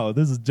like, oh,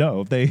 this is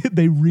dope.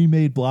 They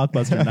remade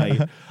Blockbuster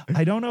Night.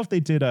 I don't know if they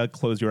did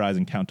Close Your Eyes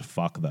and Count to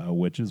Fuck though,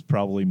 which is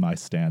probably my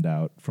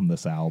standout from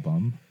this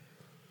album.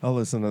 I'll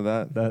listen to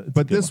that.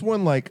 But this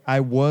one, like,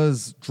 I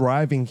was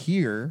driving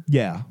here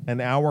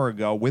an hour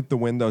ago with the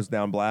windows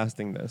down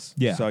blasting this.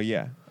 Yeah. So,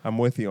 yeah, I'm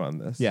with you on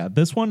this. Yeah,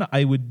 this one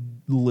I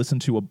would listen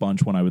to a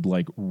bunch when I would,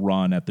 like,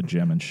 run at the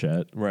gym and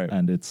shit. Right.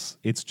 And it's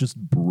just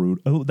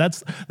brutal. Oh,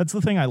 that's the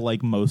thing I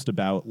like most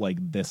about, like,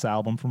 this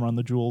album from Run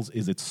the Jewels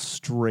is its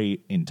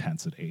straight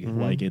intensity.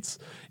 Mm-hmm. Like, it's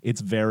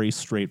very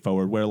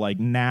straightforward, where, like,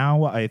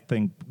 now I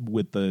think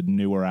with the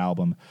newer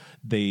album,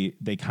 they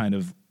kind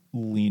of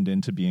leaned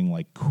into being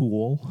like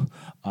cool,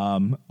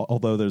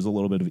 although there's a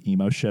little bit of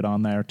emo shit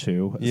on there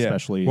too,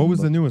 especially what was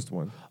the newest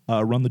one?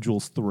 Run the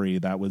Jewels 3.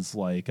 That was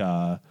like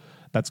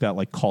that's got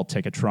like Call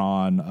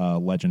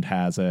Ticketron, Legend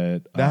Has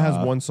It. That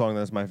has one song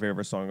that's my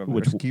favorite song of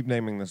theirs. Keep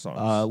naming the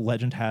songs.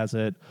 Legend Has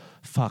It.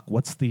 Fuck,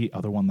 what's the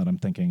other one that I'm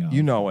thinking of?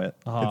 You know it.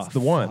 It's the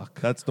one.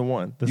 Fuck. That's the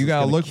one. This you is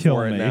gotta gonna look kill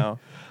for me. it now.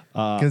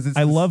 Because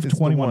I love it's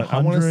 2100.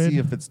 I want to see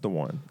if it's the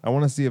one. I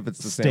want to see if it's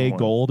the Stay same one.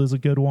 Gold is a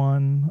good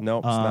one.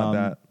 Nope, it's not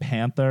that.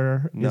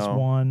 Panther is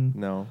one.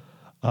 No.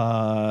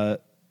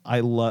 I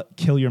love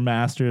Kill Your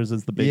Masters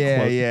is the big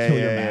quote. Kill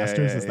Your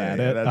Masters, is that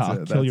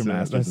it? Kill Your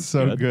Masters That's is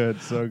so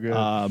good. So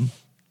good.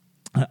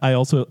 I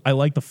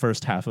like the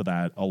first half of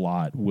that a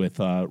lot with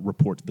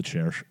Report to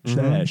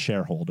the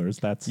Shareholders.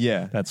 That's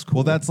cool.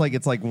 Well, that's like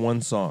it's like one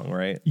song,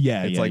 right?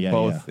 Yeah, it's like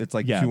both. Yeah. It's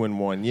like 2 in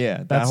 1.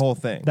 Yeah, that whole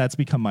thing. That's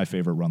become my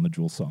favorite Run the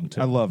Jewels song too.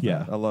 I love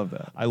that. I love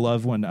that. I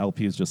love when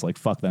LP is just like,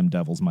 fuck them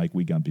devils, Mike,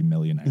 we gonna be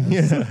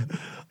millionaires.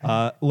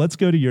 Yeah. Let's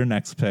go to your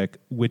next pick,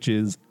 which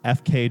is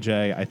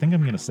FKJ. I think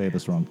I'm gonna say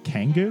this wrong.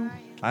 Kangu?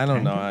 I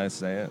don't know how to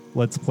say it.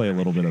 Let's play a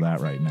little bit of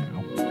that right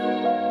now.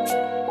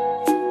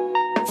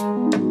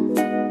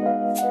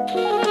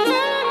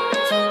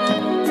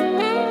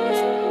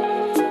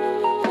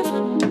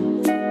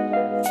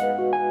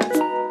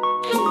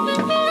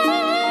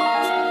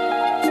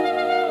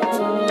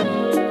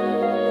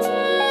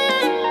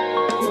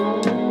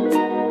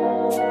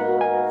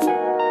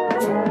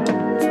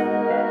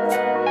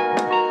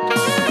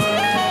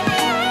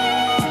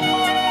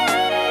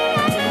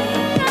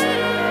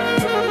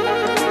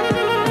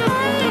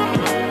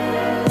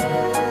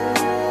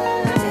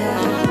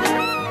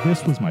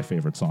 This was my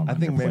favorite song. I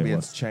think maybe playlist.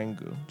 it's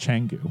Changu.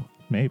 Changu,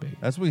 maybe.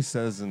 That's what he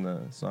says in the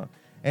song.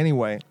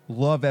 Anyway,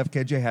 love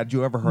FKJ. Had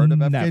you ever heard of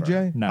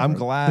FKJ? Never. I'm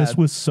glad. This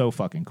was so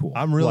fucking cool.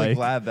 I'm really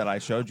glad that I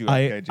showed you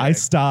FKJ. I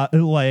stopped,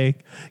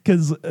 like,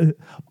 because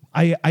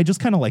I just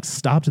kind of like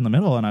stopped in the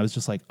middle and I was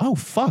just like, oh,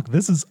 fuck,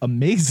 this is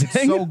amazing.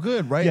 It's so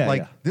good, right? Yeah,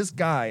 like yeah. This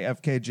guy,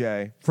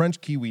 FKJ,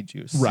 French Kiwi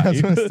Juice. Right.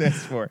 That's what it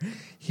stands for.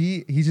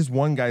 He's just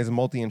one guy. He's a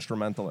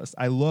multi-instrumentalist.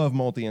 I love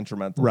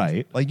multi-instrumentalists.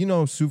 Right. Like, you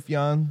know,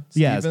 Sufjan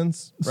Yes.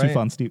 Stevens, right?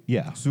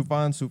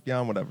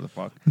 Sufjan, whatever the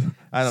fuck.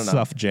 I don't know.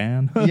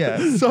 Sufjan. Yeah,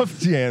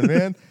 Sufjan,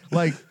 man.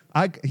 Like,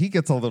 he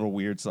gets a little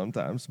weird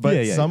sometimes,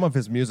 but some of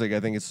his music I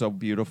think is so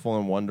beautiful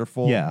and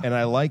wonderful. Yeah. And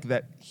I like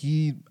that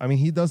he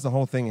does the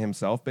whole thing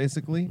himself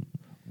basically.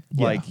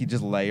 Yeah. Like he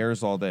just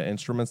layers all the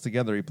instruments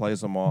together. He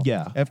plays them all.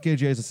 Yeah.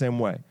 FKJ is the same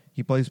way.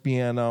 He plays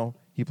piano.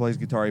 He plays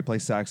guitar. He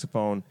plays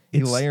saxophone.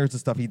 He layers the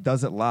stuff. He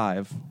does it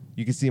live.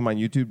 You can see him on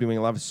YouTube doing it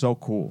live. It's so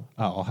cool.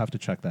 Oh, I'll have to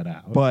check that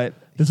out. But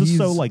this is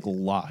so like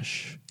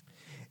lush.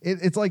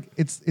 It's like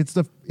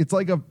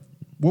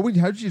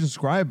how did you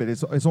describe it?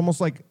 It's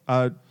almost like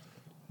a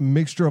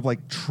mixture of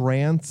like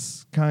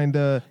trance kind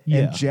of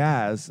and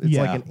jazz. It's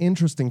like an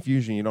interesting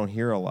fusion you don't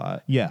hear a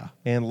lot. Yeah.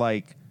 And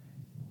like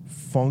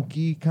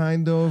funky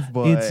kind of,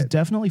 but it's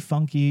definitely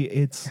funky.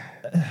 It's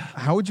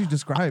how would you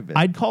describe it?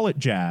 I'd call it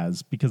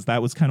jazz because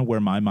that was kind of where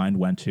my mind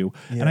went to.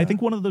 And I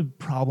think one of the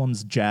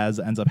problems jazz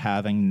ends up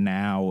having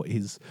now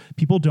is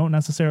people don't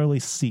necessarily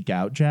seek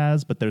out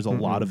jazz, but there's a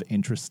lot of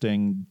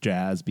interesting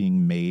jazz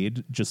being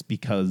made just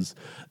because,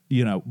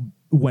 you know,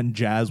 when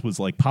jazz was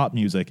like pop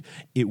music,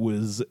 it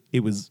was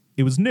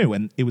new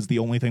and it was the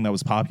only thing that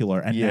was popular.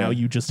 And now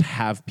you just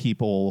have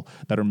people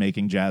that are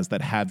making jazz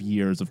that have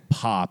years of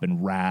pop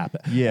and rap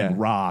and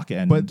rock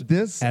and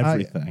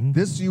everything.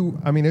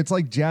 It's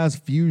like jazz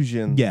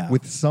fusion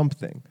with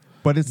something.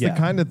 But it's the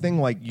kind of thing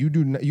like you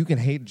can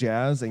hate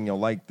jazz and you'll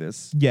like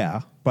this.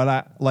 Yeah.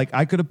 But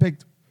I could have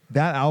picked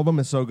that album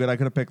is so good. I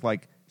could have picked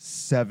like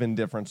 7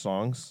 different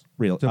songs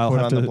to put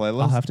on the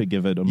playlist. I'll have to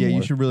give it a more.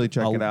 You should really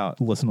check it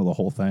out. Listen to the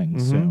whole thing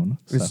soon.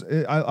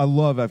 So. I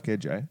love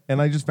FKJ.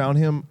 And I just found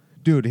him.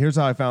 Dude, here's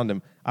how I found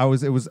him.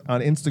 It was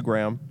on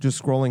Instagram, just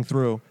scrolling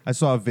through. I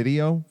saw a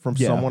video from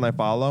someone I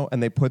follow,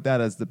 and they put that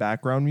as the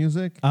background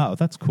music. Oh,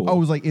 that's cool. Oh, it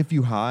was like If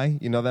You High.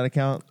 You know that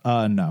account?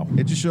 No.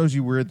 It just shows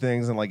you weird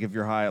things, and like if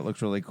you're high, it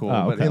looks really cool.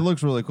 Oh, okay. But it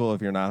looks really cool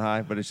if you're not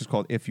high, but it's just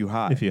called If You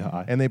High. If You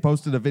High. And they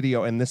posted a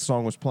video, and this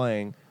song was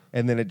playing,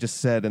 and then it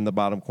just said in the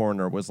bottom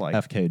corner was like...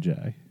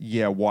 FKJ.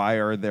 Yeah, Why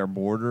Are There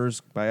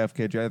Borders by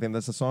FKJ. I think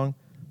that's the song.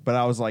 But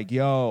I was like,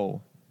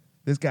 yo...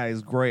 this guy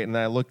is great. And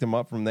I looked him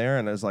up from there,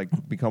 and it's like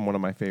become one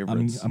of my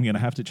favorites. I'm going to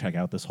have to check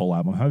out this whole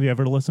album. Have you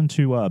ever listened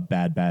to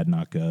Bad Bad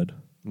Not Good?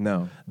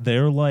 No.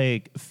 They're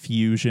like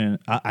fusion.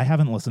 I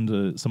haven't listened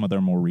to some of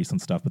their more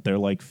recent stuff, but they're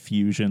like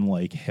fusion,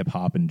 like hip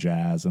hop and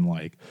jazz, and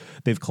like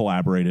they've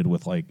collaborated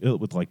with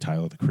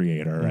Tyler the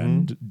Creator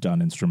and done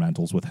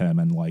instrumentals with him,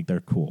 and like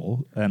they're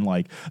cool and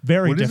like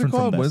very different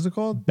from this. What is it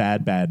called?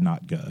 Bad Bad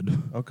Not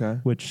Good. Okay.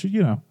 Which,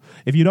 you know,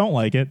 if you don't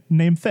like it,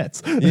 name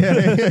fits.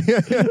 Yeah.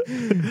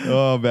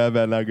 Oh, Bad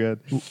Bad Not Good.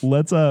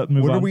 Let's move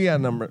on. What are we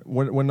at number?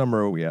 What number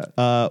are we at?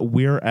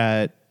 We're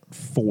at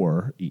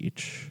 4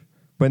 each.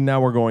 But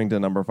now we're going to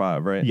number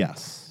 5, right?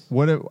 Yes.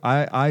 What if,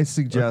 I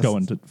suggest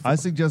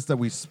that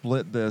we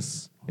split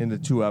this into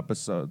 2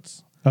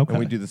 episodes. Okay. And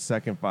we do the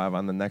second 5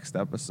 on the next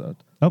episode.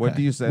 Okay. What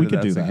do you say to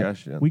that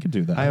suggestion? We could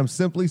do that. I am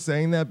simply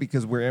saying that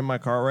because we're in my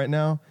car right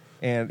now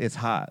and it's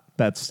hot.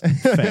 That's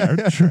fair.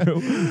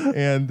 True.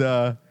 And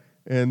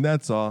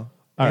that's all.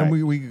 And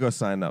we could go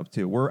sign up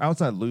too. We're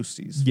outside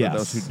Lucy's for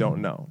those who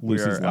don't know.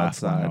 Lucy's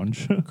Last outside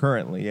Lounge.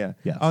 Currently, yeah.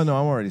 Yes. Oh no,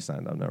 I'm already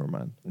signed up. Never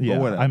mind. Yeah,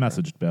 I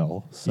messaged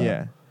Bill. So.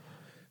 Yeah.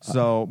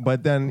 So,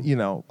 but then, you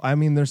know, I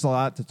mean, there's a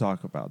lot to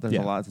talk about. There's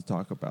a lot to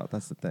talk about.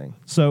 That's the thing.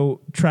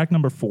 So, track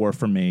number 4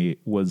 for me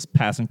was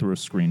Passing Through a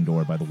Screen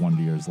Door by the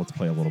Wonder Years. Let's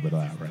play a little bit of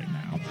that right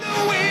now.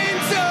 The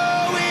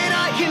window and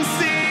I can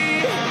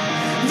see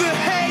the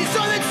haze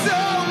on its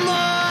own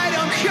light.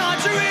 I'm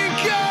conjuring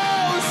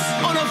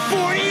ghosts on a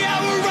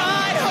 40-hour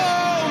ride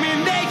home,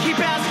 and they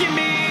keep asking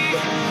me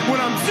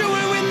what I'm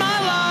doing with my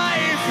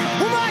life.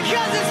 Well, my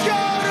cousins go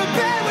to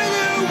bed with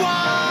their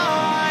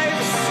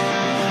wives.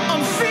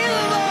 I'm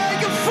feeling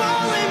like I'm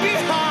falling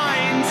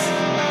behind.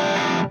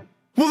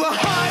 Well, the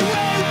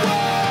highway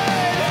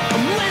road,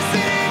 I'm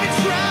listening to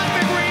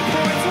traffic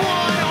reports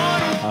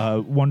one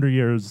on. Wonder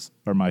Years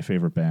are my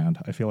favorite band.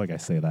 I feel like I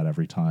say that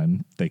every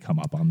time they come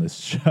up on this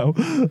show.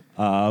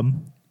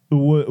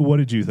 What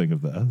did you think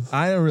of this?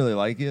 I don't really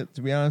like it,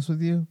 to be honest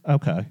with you.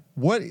 Okay.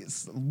 What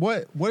is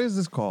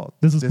this called?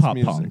 This is pop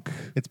punk.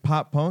 It's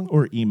pop punk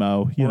or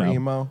emo.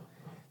 Emo.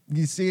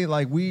 You see,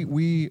 like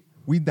we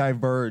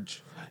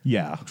diverge.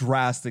 Yeah,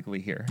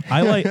 drastically here.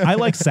 I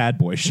like sad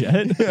boy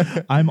shit.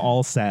 I'm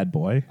all sad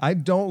boy. I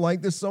don't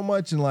like this so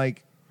much, and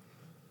like,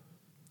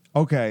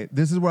 okay,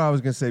 this is what I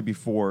was gonna say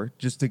before,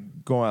 just to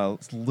go on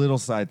a little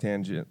side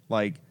tangent.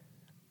 Like,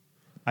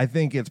 I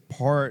think it's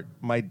part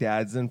my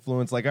dad's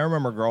influence. Like, I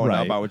remember growing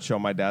up, I would show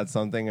my dad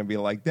something and be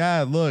like,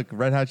 "Dad, look,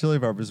 Red Hot Chili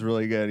Peppers is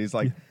really good." He's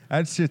like,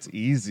 "That shit's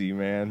easy,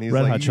 man." He's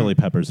Red like, Hot Chili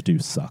Peppers do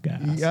suck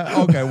ass.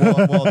 Yeah, okay,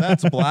 well,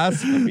 that's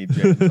blasphemy,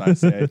 James. I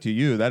say to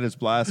you, that is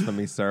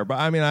blasphemy, sir. But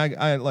I mean,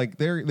 I like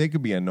they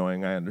could be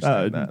annoying. I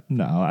understand that.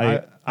 No,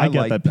 I get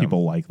like that them.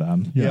 people like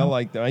them. Yeah, I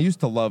like them. I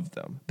used to love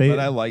them, but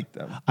I like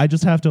them. I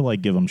just have to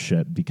like give them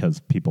shit because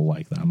people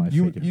like them.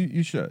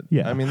 You should.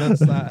 Yeah. I mean,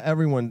 that's not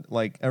everyone.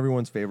 Like,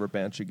 everyone's favorite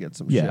band should get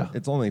some shit.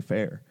 It's only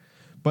fair.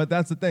 But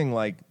that's the thing.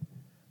 Like,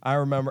 I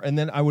remember, and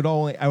then I would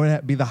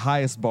be the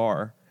highest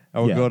bar. I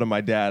would go to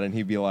my dad, and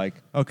he'd be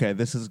like, "Okay,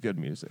 this is good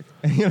music."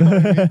 You know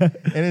what I mean?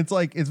 And it's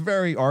like, it's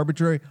very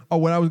arbitrary. Oh,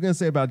 what I was gonna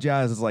say about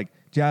jazz is like,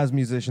 jazz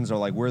musicians are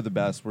like, we're the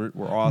best. We're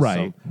awesome.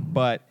 Right.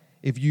 But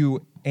if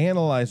you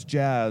analyze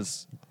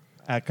jazz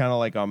at kind of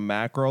like a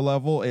macro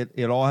level,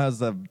 it all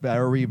has a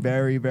very,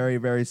 very, very,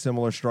 very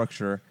similar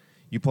structure.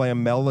 You play a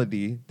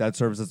melody that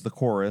serves as the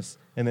chorus,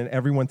 and then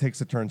everyone takes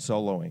a turn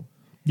soloing.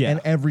 Yeah. And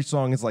every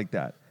song is like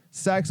that.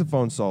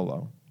 Saxophone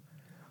solo,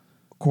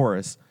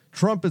 chorus.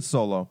 Trumpet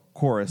solo,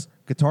 chorus.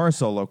 Guitar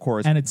solo,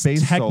 chorus. And it's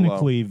bass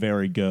technically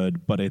very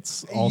good, but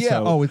it's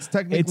also... it's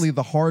technically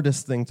the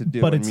hardest thing to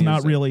do. But it's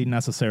not really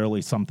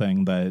necessarily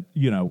something that,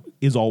 you know,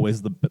 is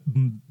always the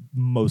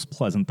most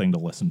pleasant thing to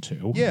listen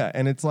to. Yeah,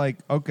 and it's like,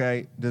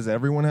 okay, does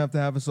everyone have to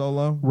have a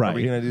solo? Right. Are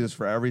we going to do this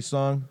for every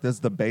song? Does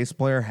the bass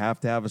player have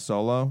to have a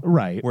solo?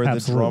 Right, Where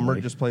absolutely. the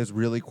drummer just plays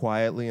really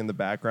quietly in the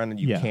background and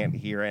you can't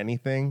hear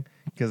anything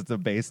because the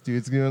bass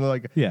dude's going to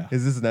like,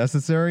 is this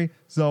necessary?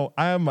 So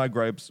I have my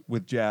gripes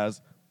with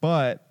jazz,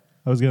 but...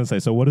 I was going to say,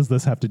 so what does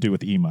this have to do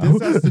with emo?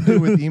 This has to do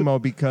with emo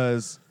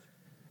because...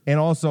 And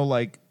also,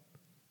 like,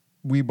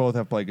 we both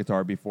have played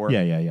guitar before.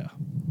 Yeah.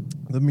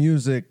 The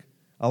music...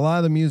 A lot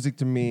of the music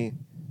to me,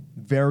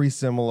 very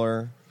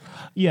similar.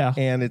 Yeah.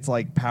 And it's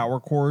like power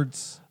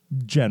chords.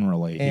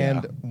 Generally,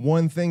 and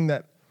one thing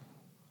that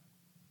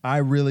I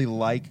really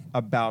like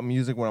about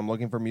music when I'm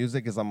looking for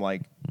music is I'm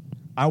like,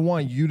 I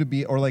want you to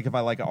be, or like if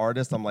I like an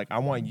artist, I'm like, I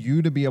want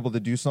you to be able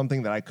to do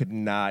something that I could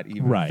not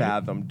even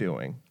fathom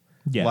doing.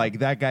 Yeah. Like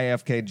that guy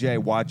FKJ,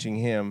 watching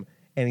him,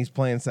 and he's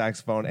playing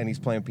saxophone, and he's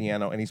playing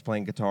piano, and he's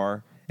playing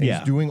guitar. And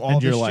he's doing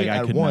all this shit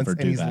at once,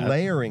 and he's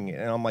layering it.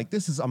 And I'm like,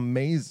 this is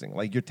amazing.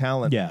 Like, your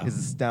talent is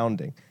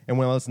astounding. And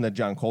when I listen to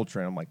John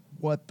Coltrane, I'm like,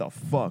 what the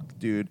fuck,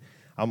 dude?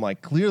 I'm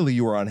like, clearly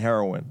you were on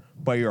heroin,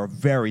 but you're a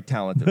very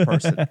talented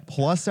person.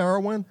 Plus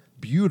heroin,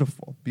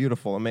 beautiful,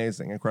 beautiful,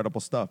 amazing, incredible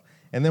stuff.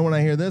 And then when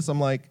I hear this, I'm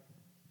like,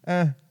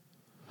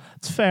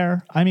 It's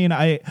fair. I mean,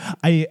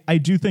 I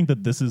do think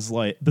that this is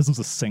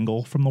a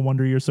single from the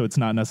Wonder Years, so it's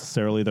not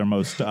necessarily their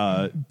most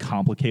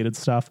complicated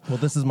stuff. Well,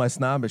 this is my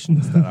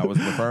snobbishness that I was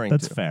referring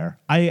That's to. fair.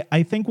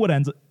 I think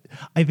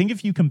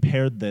if you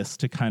compared this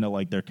to kind of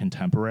like their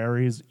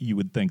contemporaries, you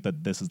would think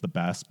that this is the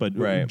best. But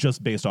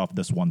just based off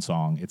this one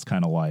song, it's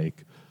kind of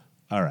like,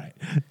 all right.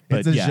 But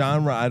it's a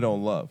genre I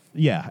don't love.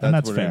 Yeah, and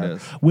that's fair.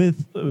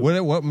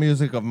 What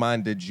music of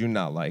mine did you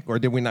not like, or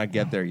did we not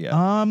get there yet?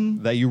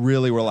 That you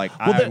really were like,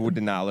 I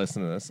did not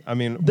listen to this. I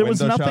mean,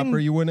 Window Shopper,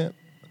 you wouldn't?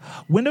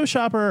 Window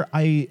Shopper,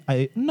 I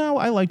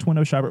liked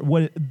Window Shopper.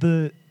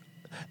 There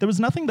was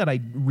nothing that I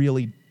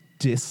really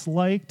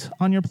disliked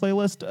on your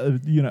playlist.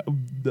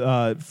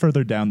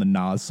 Further down, the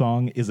Nas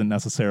song isn't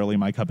necessarily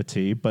my cup of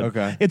tea, but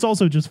it's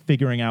also just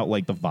figuring out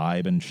like the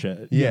vibe and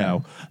shit. You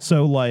know?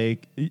 So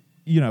like,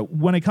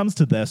 when it comes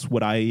to this,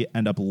 what I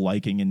end up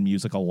liking in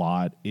music a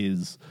lot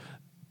is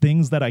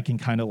things that I can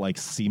kind of like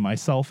see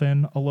myself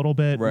in a little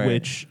bit,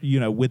 which,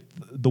 with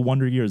the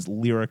Wonder Years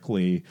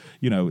lyrically,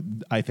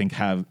 I think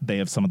they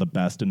have some of the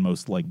best and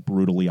most like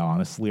brutally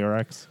honest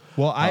lyrics.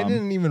 Well, I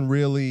didn't even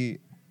really,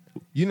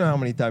 how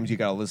many times you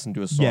got to listen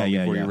to a song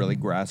before you really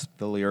grasp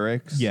the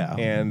lyrics? Yeah.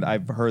 And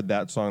I've heard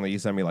that song that you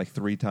sent me like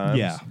 3 times.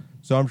 Yeah.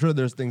 So I'm sure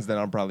there's things that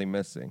I'm probably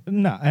missing.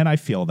 No, and I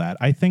feel that.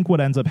 I think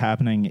what ends up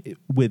happening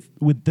with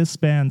this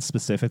band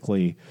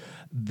specifically,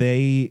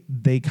 they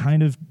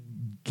kind of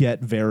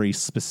get very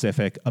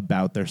specific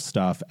about their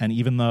stuff. And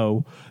even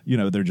though,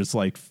 they're just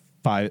like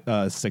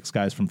 6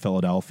 guys from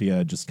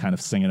Philadelphia just kind of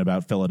singing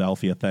about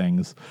Philadelphia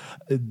things,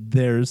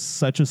 there's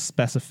such a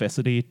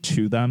specificity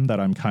to them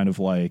that I'm kind of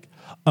like,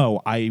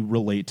 oh, I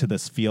relate to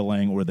this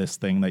feeling or this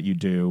thing that you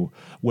do,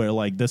 where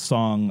like this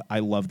song, I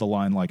love the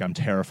line, like, I'm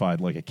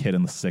terrified like a kid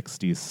in the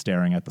 60s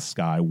staring at the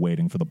sky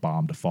waiting for the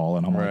bomb to fall.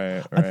 And I'm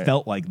I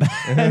felt like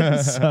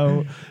that.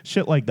 So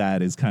shit like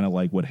that is kind of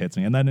like what hits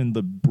me. And then in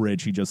the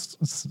bridge, he just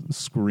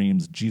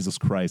screams, Jesus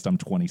Christ, I'm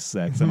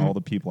 26 and all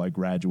the people I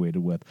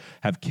graduated with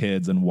have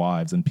kids and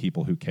wives and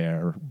people who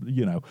care,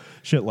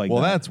 shit like that.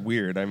 Well, that's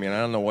weird. I mean, I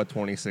don't know what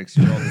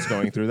 26-year-old is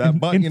going through that,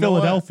 but in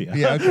Philadelphia.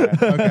 Yeah,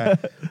 okay.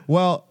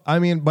 Well, I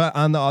mean, but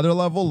on the other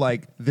level,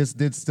 like, this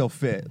did still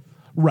fit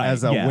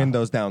as a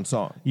Windows Down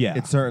song. Yeah.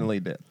 It certainly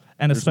did.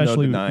 And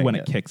especially when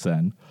it kicks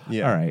in.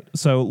 Yeah. All right.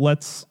 So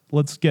let's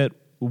get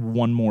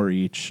one more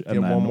each.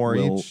 And then one more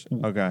each?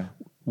 Okay.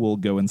 We'll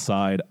go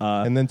inside.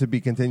 And then to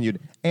be continued.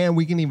 And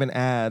we can even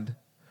add...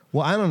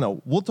 Well, I don't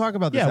know. We'll talk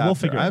about this after. We'll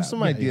figure it out. I have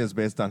some ideas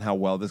based on how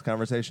well this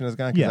conversation has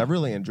gone, because I've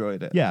really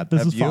enjoyed it. Yeah,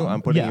 this is fun.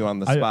 I'm putting you on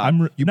the spot.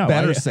 You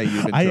better say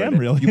you've enjoyed it. I am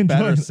really You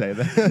better say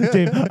that.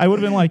 Dave, I would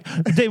have been like,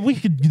 Dave, we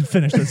could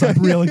finish this up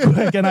really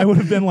quick, and I would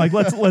have been like,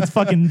 let's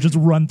fucking just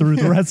run through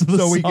the rest of the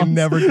songs. So we can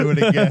never do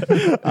it again.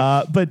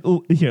 But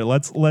here,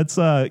 let's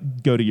go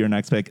to your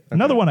next pick. Okay.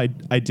 Another one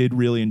I did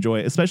really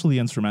enjoy, especially the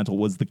instrumental,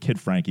 was The Kid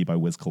Frankie by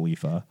Wiz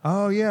Khalifa.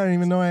 Oh, yeah. I didn't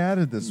even know I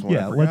added this one.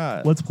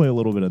 Yeah, let's play a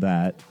little bit of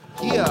that.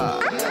 Yeah.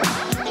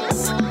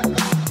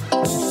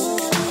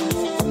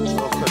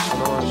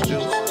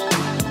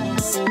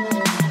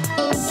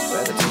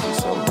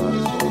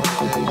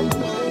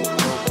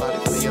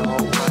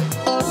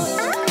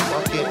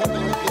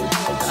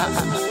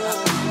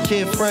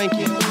 Kid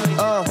Frankie,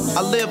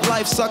 I live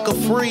life sucker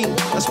free.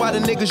 That's why the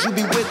niggas you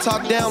be with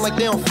talk down like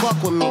they don't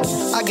fuck with me.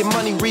 I get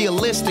money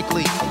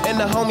realistically, and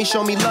the homies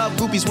show me love.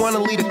 Groupies wanna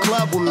lead a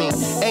club with me.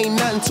 Ain't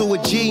nothing to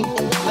a G.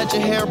 Let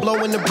your hair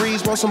blow in the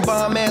breeze. Want some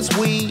bomb ass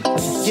weed?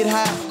 Get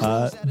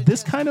high.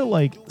 This kind of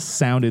like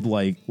sounded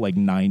like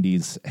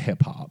 90s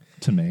hip hop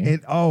to me.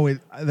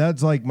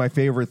 That's like my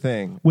favorite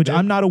thing. Which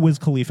I'm not a Wiz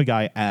Khalifa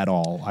guy at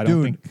all. I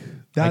don't think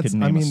I could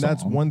name a song.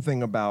 That's one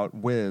thing about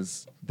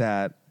Wiz,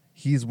 that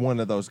he's one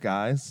of those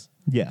guys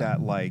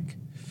that, like,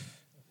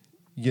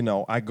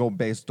 I go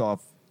based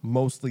off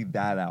mostly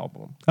that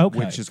album,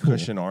 which is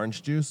Kush and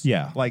Orange Juice.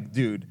 Yeah. Like,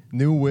 dude,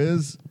 new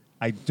Wiz,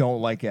 I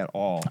don't like at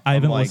all. I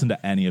haven't listened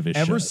to any of his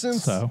shit. Ever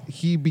since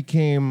he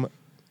became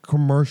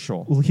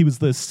commercial. Well, he was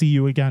the See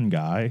You Again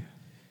guy.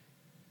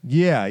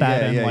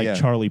 Yeah,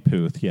 Charlie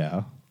Puth,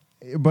 yeah.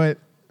 But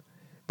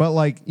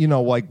like,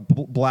 like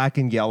Black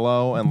and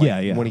Yellow, and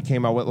like when he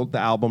came out with the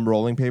album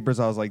Rolling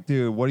Papers, I was like,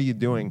 dude, what are you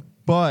doing?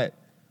 But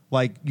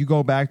like, you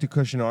go back to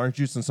Kush and Orange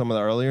Juice and some of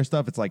the earlier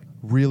stuff, it's like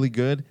really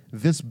good.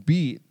 This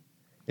beat,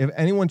 if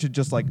anyone should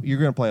just like, you're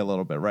gonna play a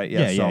little bit, right?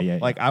 Yeah.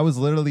 Like, I was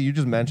literally, you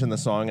just mentioned the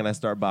song and I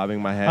start bobbing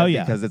my head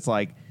because it's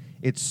like,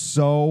 it's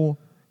one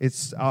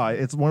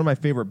of my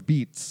favorite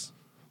beats.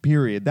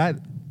 Period.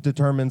 That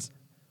determines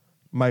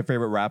my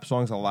favorite rap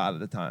songs a lot of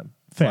the time.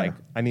 Fair. Like,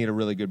 I need a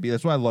really good beat.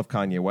 That's why I love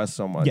Kanye West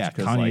so much. Yeah,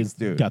 Kanye's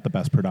got the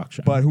best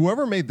production. But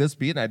whoever made this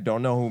beat, and I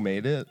don't know who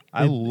made it,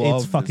 I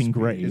love it's fucking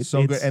great. It's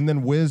so good. And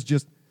then Wiz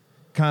just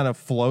kind of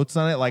floats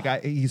on it.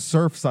 Like, he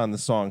surfs on the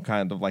song,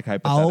 kind of like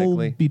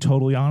hypothetically. I'll be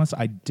totally honest.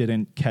 I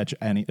didn't catch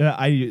any.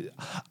 I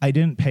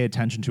didn't pay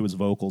attention to his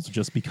vocals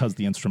just because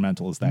the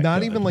instrumental is that. Not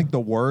good. even like the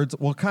words.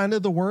 Well, kind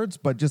of the words,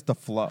 but just the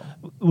flow.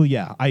 Well,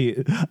 yeah.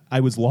 I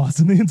was lost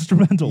in the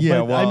instrumental. Yeah.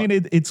 But, well, I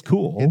mean, it's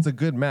cool. It's a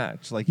good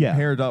match. Like, you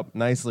paired up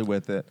nicely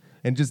with it.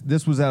 And just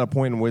this was at a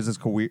point in Wiz's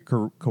career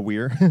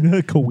in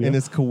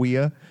his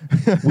career.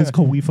 Wiz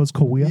Khalifa's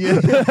career.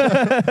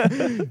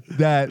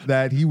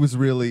 that he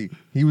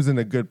was in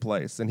a good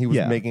place, and he was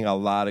making a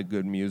lot of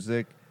good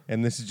music.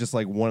 And this is just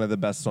like one of the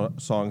best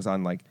songs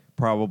on like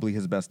probably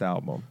his best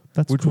album,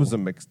 which was a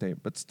mixtape,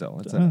 but still,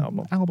 it's an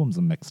album. Album's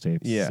a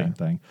mixtape, same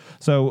thing.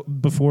 So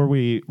before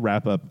we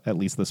wrap up at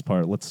least this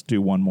part, let's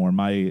do one more.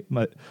 My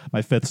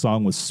fifth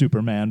song was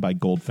Superman by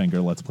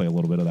Goldfinger. Let's play a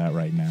little bit of that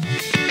right now.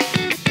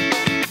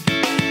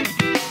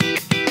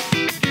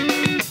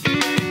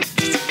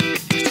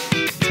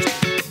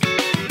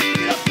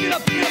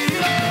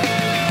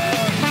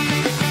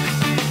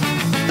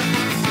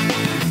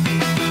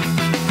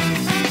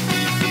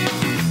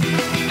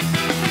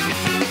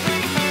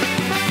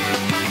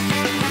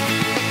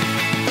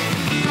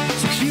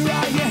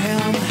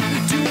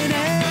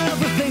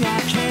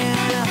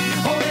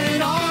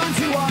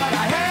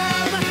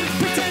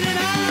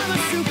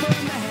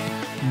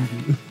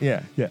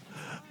 Yeah.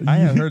 I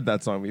hadn't heard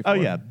that song before. Oh,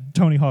 yeah.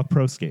 Tony Hawk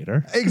Pro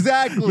Skater.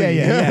 Exactly.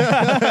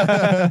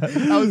 Yeah.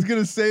 I was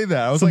going to say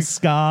that. I was like,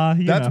 ska.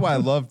 That's why I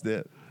loved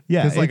it.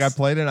 Yeah. Because like I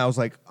played it and I was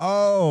like,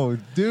 oh,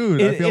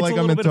 dude, I feel like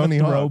I'm in Tony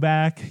Hawk.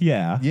 Throwback.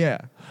 Yeah. Yeah.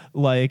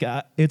 Like,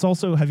 it's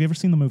also, have you ever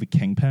seen the movie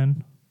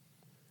Kingpin?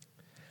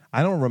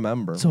 I don't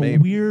remember. So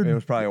weird. It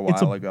was probably a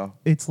while ago.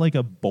 It's like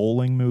a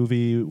bowling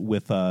movie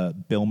with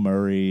Bill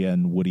Murray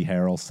and Woody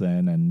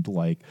Harrelson, and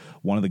like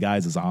one of the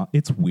guys is on.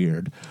 It's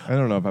weird. I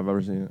don't know if I've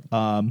ever seen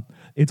it.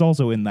 It's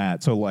also in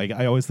that. So like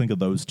I always think of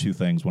those two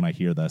things when I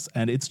hear this,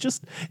 and it's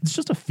just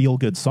a feel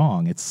good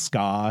song. It's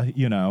ska,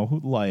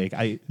 like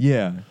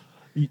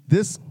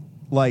this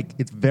like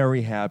it's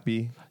very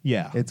happy.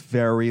 Yeah, it's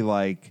very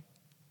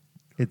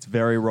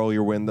roll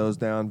your windows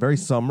down. Very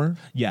summer.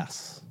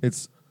 Yes,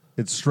 It's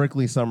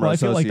strictly summer. Well, I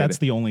feel like that's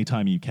the only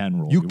time you can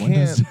roll. You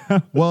can.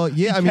 Well,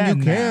 yeah, you can.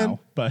 Now,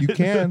 but you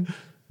can.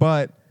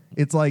 But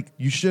it's like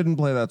you shouldn't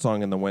play that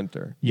song in the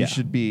winter. Yeah. You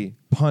should be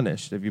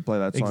punished if you play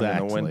that song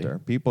in the winter.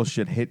 People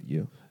should hit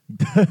you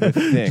with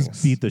things.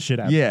 Just beat the shit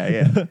out.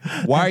 Yeah.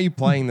 Why are you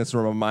playing this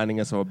and reminding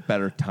us of a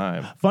better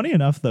time? Funny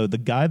enough, though, the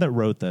guy that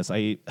wrote this,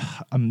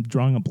 I'm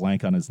drawing a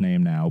blank on his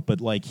name now,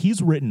 but like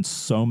he's written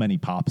so many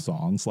pop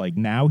songs. Like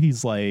now he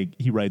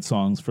writes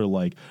songs for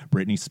like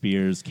Britney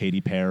Spears,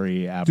 Katy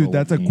Perry, Avril Dude,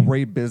 that's Lavigne. a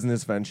great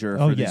business venture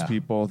for these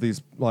people.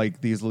 These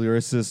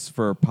lyricists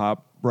for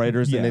pop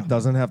writers, and it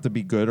doesn't have to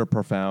be good or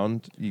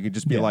profound. You could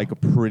just be like a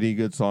pretty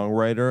good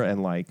songwriter,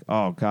 and like,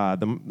 oh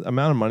god, the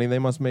amount of money they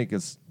must make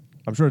is,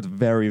 I'm sure it's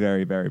very,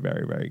 very, very,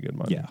 very, very good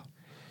money. Yeah.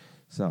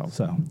 So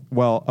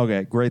well,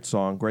 okay, great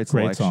song, great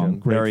selection,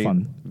 great very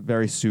fun,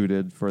 very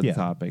suited for the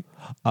topic.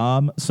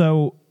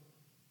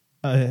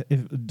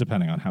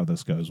 Depending on how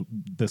this goes,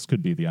 this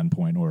could be the end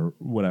point or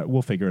whatever.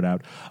 We'll figure it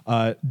out.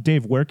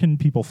 Dave, where can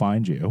people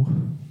find you?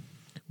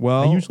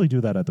 Well, I usually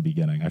do that at the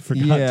beginning. I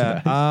forgot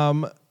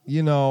today.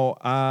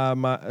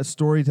 My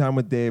Story Time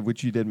with Dave,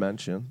 which you did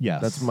mention.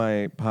 Yes. That's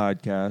my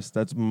podcast.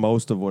 That's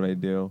most of what I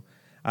do.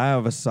 I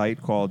have a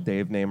site called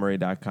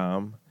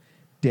DaveNamery.com.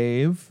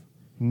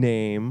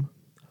 DaveNameRy.com.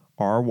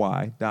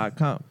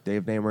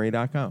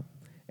 DaveNamery.com.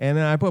 And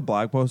then I put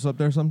blog posts up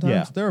there sometimes.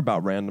 Yeah. They're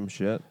about random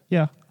shit.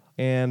 Yeah.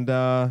 And,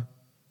 that's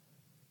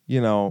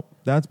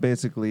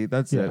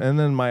it. And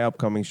then my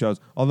upcoming shows.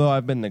 Although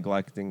I've been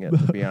neglecting it,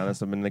 to be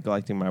honest. I've been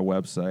neglecting my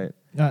website.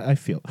 I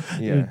feel.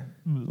 Yeah.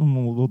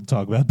 We'll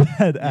talk about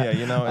that. Yeah,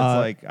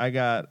 it's like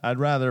I'd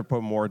rather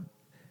put more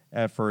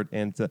effort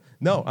into.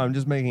 No, I'm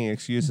just making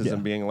excuses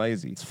and being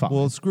lazy. It's fine.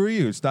 Well, screw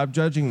you. Stop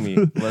judging me,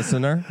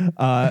 listener.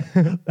 How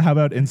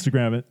about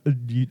Instagram?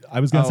 I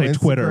was going to say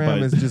Twitter, but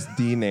Instagram is just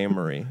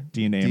DNamery.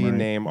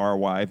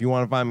 DNameRy. If you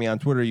want to find me on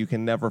Twitter, you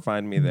can never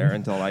find me there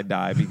until I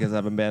die because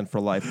I've been banned for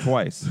life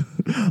twice.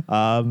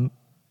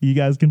 You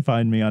guys can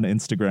find me on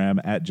Instagram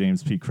at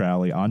James P.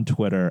 Crowley, on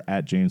Twitter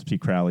at James P.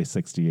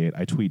 Crowley68.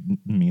 I tweet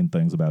mean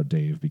things about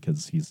Dave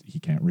because he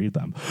can't read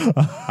them.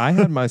 I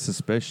had my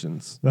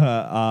suspicions.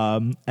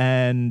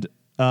 And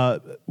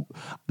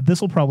this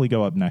will probably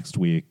go up next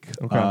week.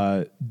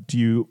 Okay. Do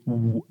you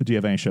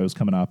have any shows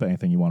coming up?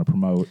 Anything you want to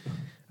promote?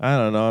 I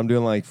don't know. I'm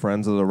doing like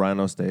Friends of the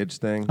Rhino Stage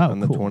thing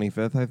on the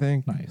 25th, I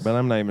think. Nice. But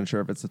I'm not even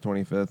sure if it's the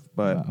 25th,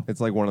 but it's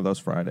like one of those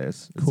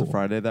Fridays. It's a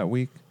Friday that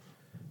week.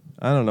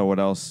 I don't know what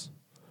else.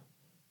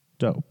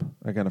 Dope.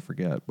 I gotta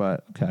forget,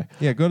 but okay.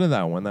 Yeah, go to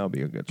that one. That'll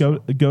be a good show.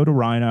 Go to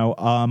Rhino.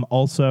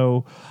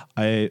 Also,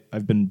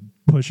 I've been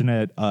pushing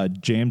it.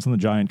 James and the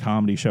Giant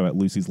Comedy Show at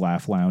Lucy's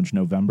Laugh Lounge,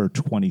 November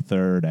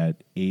 23rd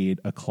at 8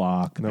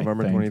 o'clock.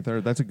 November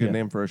 23rd. That's a good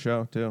name for a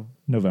show too.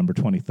 November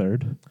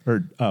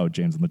 23rd,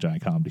 James and the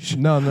Giant Comedy Show.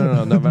 No.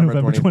 November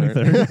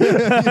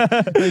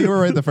 23rd. No, you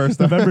were right the first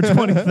time. November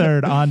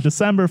 23rd on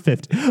December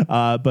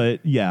 5th.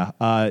 But yeah,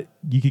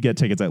 you could get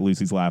tickets at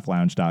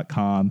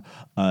Lucy'sLaughLounge.com.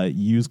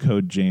 Use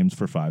code James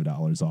for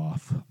 $5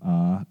 off.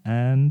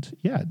 And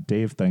yeah,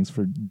 Dave, thanks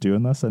for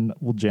doing this, and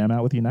we'll jam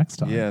out with you next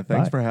time. Yeah,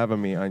 thanks for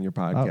having me on your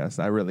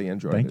podcast. I really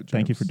enjoyed it. James.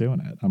 Thank you for doing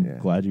it. I'm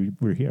glad you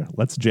were here.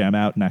 Let's jam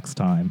out next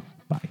time.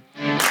 Bye.